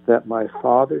that my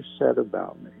father said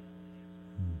about me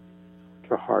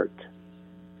to heart.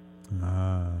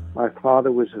 My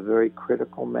father was a very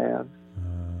critical man.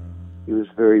 He was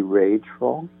very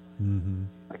rageful.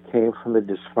 I came from a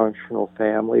dysfunctional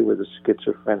family with a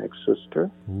schizophrenic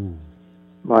sister.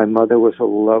 My mother was a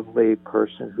lovely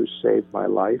person who saved my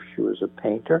life. She was a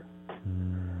painter.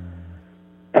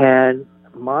 And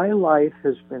my life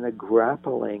has been a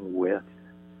grappling with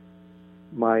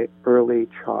my early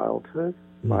childhood,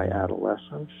 my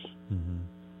adolescence,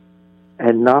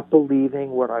 and not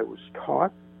believing what I was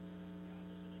taught.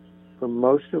 For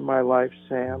most of my life,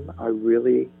 Sam, I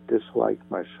really disliked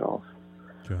myself.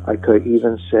 I could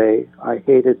even say I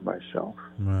hated myself.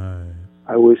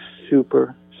 I was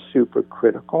super, super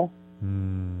critical.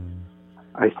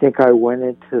 I think I went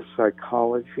into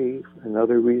psychology.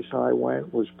 Another reason I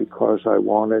went was because I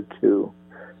wanted to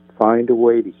find a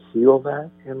way to heal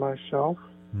that in myself.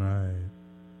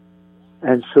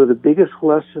 And so the biggest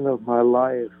lesson of my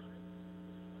life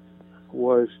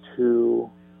was to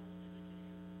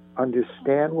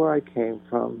understand where I came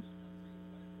from,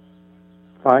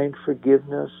 find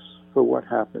forgiveness for what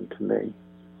happened to me,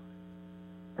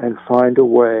 and find a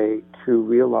way to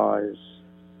realize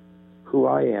who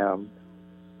I am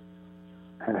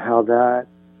and how that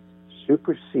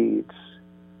supersedes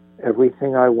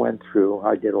everything I went through.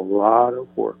 I did a lot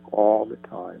of work all the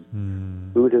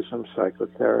time, Buddhism,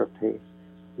 psychotherapy,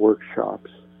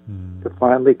 workshops, to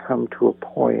finally come to a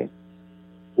point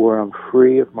where I'm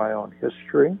free of my own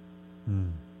history,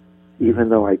 even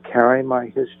though I carry my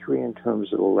history in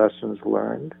terms of the lessons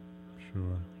learned.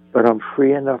 But I'm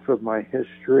free enough of my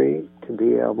history to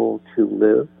be able to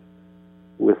live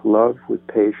with love, with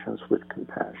patience, with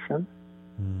compassion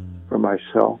for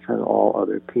myself and all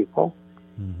other people.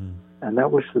 And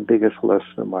that was the biggest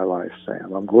lesson of my life,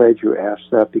 Sam. I'm glad you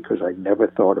asked that because I never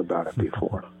thought about it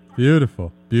before.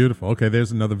 Beautiful, beautiful. Okay,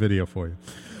 there's another video for you.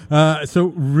 So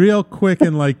real quick,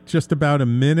 in like just about a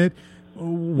minute,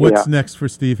 what's next for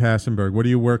Steve Hasenberg? What are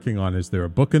you working on? Is there a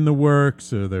book in the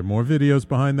works? Are there more videos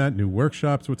behind that? New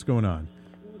workshops? What's going on?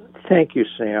 Thank you,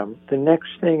 Sam. The next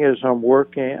thing is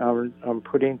I'm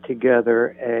putting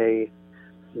together a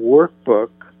workbook,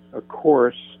 a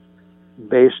course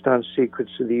based on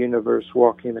Secrets of the Universe,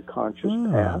 Walking the Conscious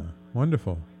Path.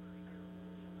 Wonderful.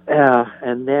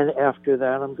 And then after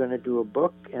that, I'm going to do a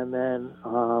book, and then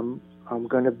I'm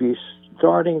going to be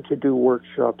starting to do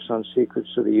workshops on Secrets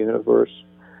of the Universe,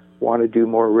 want to do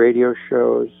more radio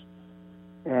shows,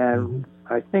 and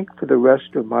I think for the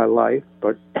rest of my life,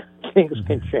 but things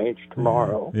can change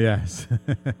tomorrow. Yes.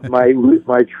 my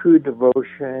true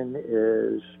devotion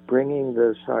is bringing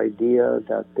this idea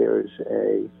that there's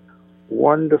a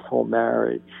wonderful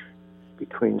marriage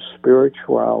between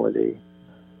spirituality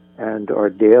and our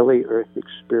daily earth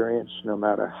experience, no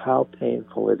matter how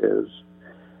painful it is,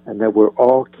 and that we're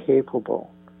all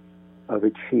capable of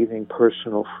achieving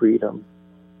personal freedom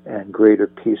and greater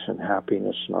peace and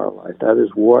happiness in our life. That is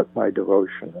what my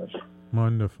devotion is.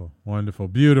 Wonderful, wonderful,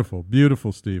 beautiful,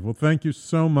 beautiful, Steve. Well, thank you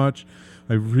so much.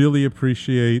 I really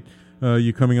appreciate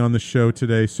you coming on the show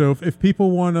today. So if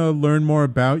people want to learn more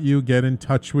about you, get in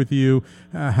touch with you,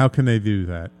 how can they do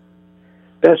that?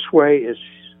 Best way is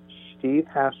Steve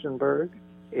Hasenberg,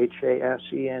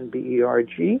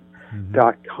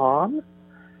 HASENBERG.com.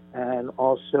 And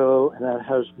also, and that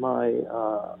has my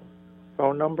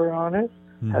phone number on it,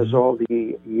 has all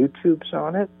the YouTubes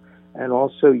on it, and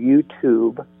also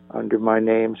YouTube under my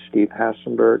name, Steve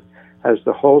Hasenberg, has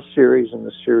the whole series, and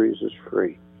the series is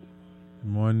free.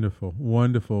 Wonderful,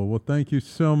 wonderful. Well, thank you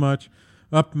so much.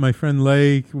 My friend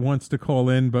Lay wants to call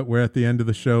in, but we're at the end of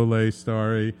the show, Lay.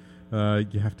 Sorry.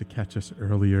 You have to catch us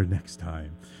earlier next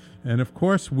time. And, of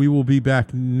course, we will be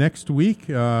back next week.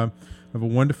 I have a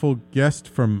wonderful guest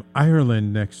from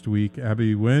Ireland next week,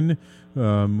 Abby Wynn,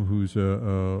 who's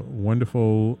a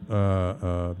wonderful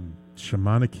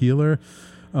shamanic healer.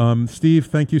 Steve,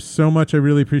 thank you so much. I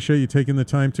really appreciate you taking the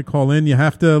time to call in. You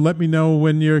have to let me know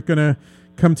when you're going to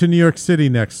come to New York City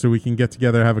next so we can get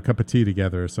together, have a cup of tea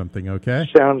together or something, okay?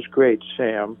 Sounds great,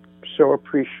 Sam. So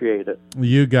appreciate it.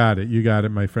 You got it,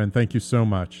 my friend. Thank you so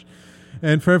much.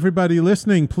 And for everybody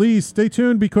listening, please stay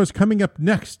tuned because coming up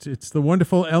next, it's the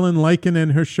wonderful Ellen Leiken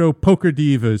and her show Poker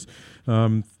Divas,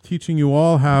 teaching you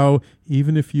all how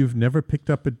even if you've never picked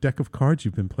up a deck of cards,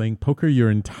 you've been playing poker your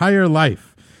entire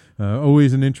life.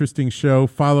 Always an interesting show,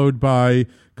 followed by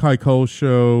Kai Cole's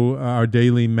show, Our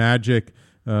Daily Magic,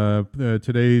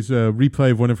 today's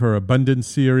replay of one of her Abundance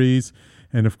series.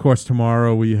 And, of course,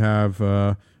 tomorrow we have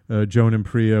Joan and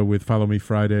Priya with Follow Me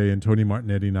Friday and Tony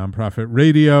Martignetti Nonprofit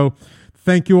Radio.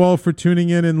 Thank you all for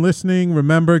tuning in and listening.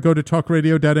 Remember, go to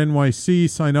talkradio.nyc,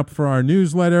 sign up for our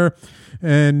newsletter.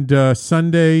 And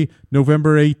Sunday,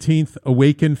 November 18th,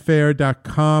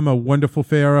 awakenfair.com, a wonderful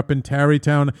fair up in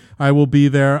Tarrytown. I will be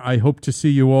there. I hope to see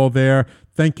you all there.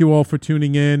 Thank you all for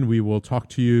tuning in. We will talk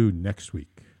to you next week.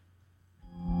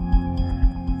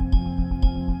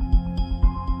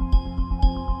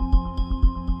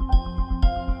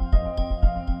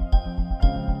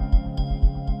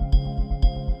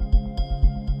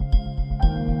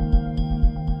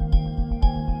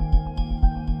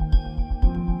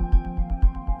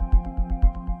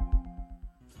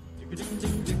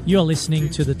 You're listening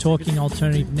to the Talking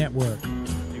Alternative Network.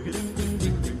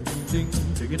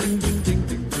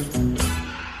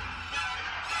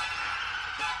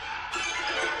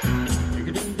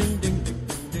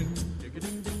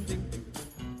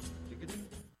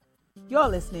 You're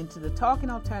listening to the Talking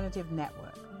Alternative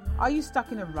Network. Are you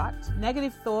stuck in a rut?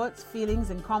 Negative thoughts,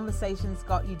 feelings, and conversations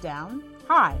got you down?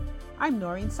 Hi, I'm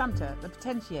Noreen Sumter, the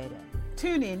Potentiator.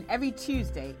 Tune in every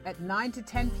Tuesday at 9 to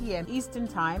 10 p.m. Eastern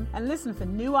Time and listen for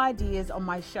new ideas on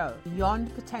my show,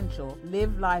 Beyond Potential,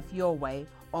 Live Life Your Way,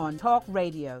 on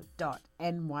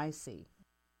talkradio.nyc.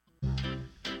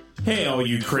 Hey, all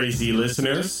you crazy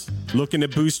listeners. Looking to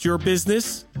boost your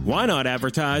business? Why not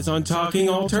advertise on Talking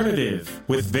Alternative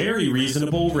with very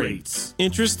reasonable rates?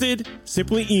 Interested?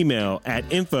 Simply email at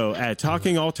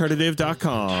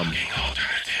info@talkingalternative.com.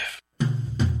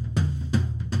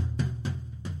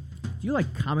 Do you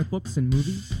like comic books and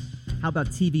movies? How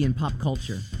about TV and pop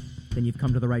culture? Then you've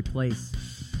come to the right place.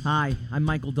 Hi, I'm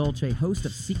Michael Dolce, host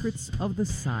of Secrets of the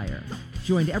Sire.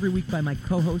 Joined every week by my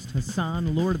co-host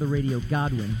Hassan, Lord of the Radio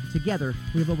Godwin. Together,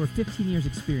 we have over 15 years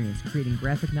experience creating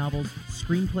graphic novels,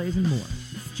 screenplays, and more.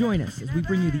 Join us as we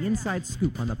bring you the inside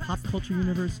scoop on the pop culture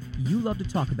universe you love to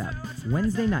talk about.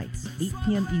 Wednesday nights, 8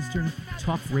 p.m. Eastern,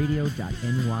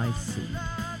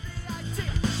 talkradio.nyc.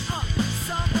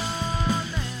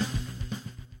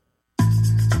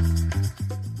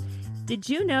 Did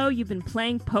you know you've been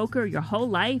playing poker your whole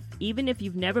life, even if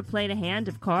you've never played a hand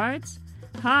of cards?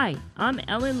 Hi, I'm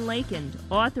Ellen Lakend,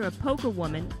 author of Poker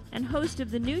Woman and host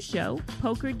of the new show,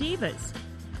 Poker Divas.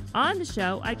 On the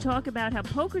show, I talk about how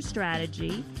poker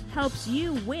strategy helps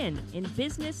you win in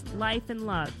business, life, and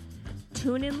love.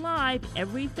 Tune in live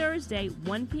every Thursday,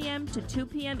 1 p.m. to 2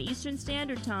 p.m. Eastern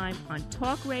Standard Time on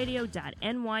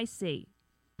talkradio.nyc.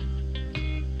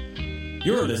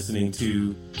 You're listening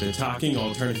to the Talking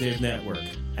Alternative Network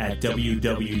at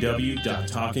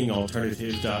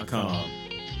www.talkingalternative.com.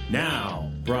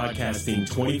 Now, broadcasting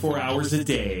 24 hours a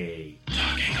day.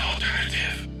 Talking Alternative.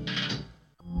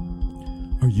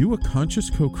 Are you a conscious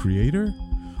co-creator?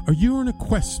 Are you on a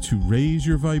quest to raise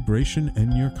your vibration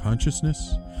and your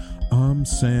consciousness? I'm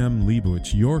Sam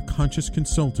Leibowitz, your conscious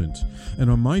consultant, and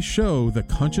on my show, The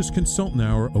Conscious Consultant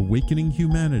Hour, Awakening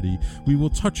Humanity, we will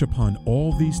touch upon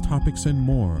all these topics and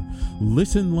more.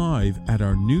 Listen live at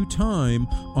our new time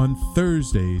on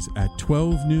Thursdays at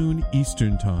 12 noon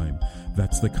Eastern Time.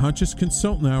 That's The Conscious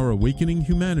Consultant Hour, Awakening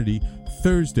Humanity,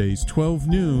 Thursdays 12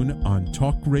 noon on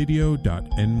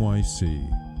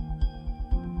talkradio.nyc.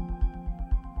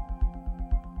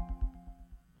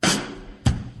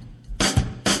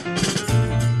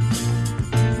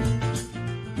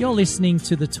 You're listening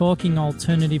to the Talking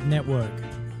Alternative Network.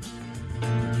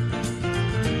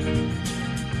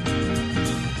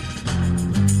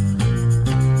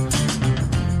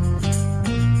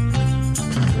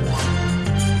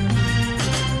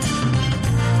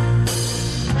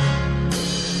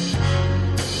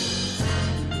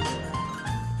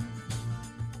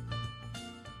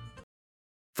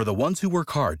 For the ones who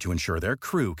work hard to ensure their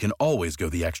crew can always go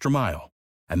the extra mile,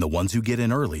 and the ones who get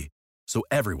in early so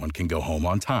everyone can go home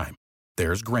on time,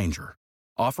 there's Grainger,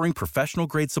 offering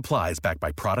professional-grade supplies backed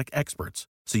by product experts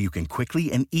so you can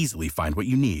quickly and easily find what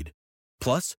you need.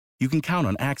 Plus, you can count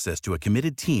on access to a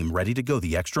committed team ready to go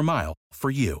the extra mile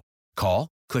for you. Call,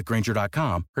 click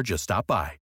Grainger.com, or just stop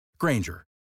by. Grainger,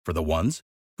 for the ones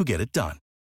who get it done.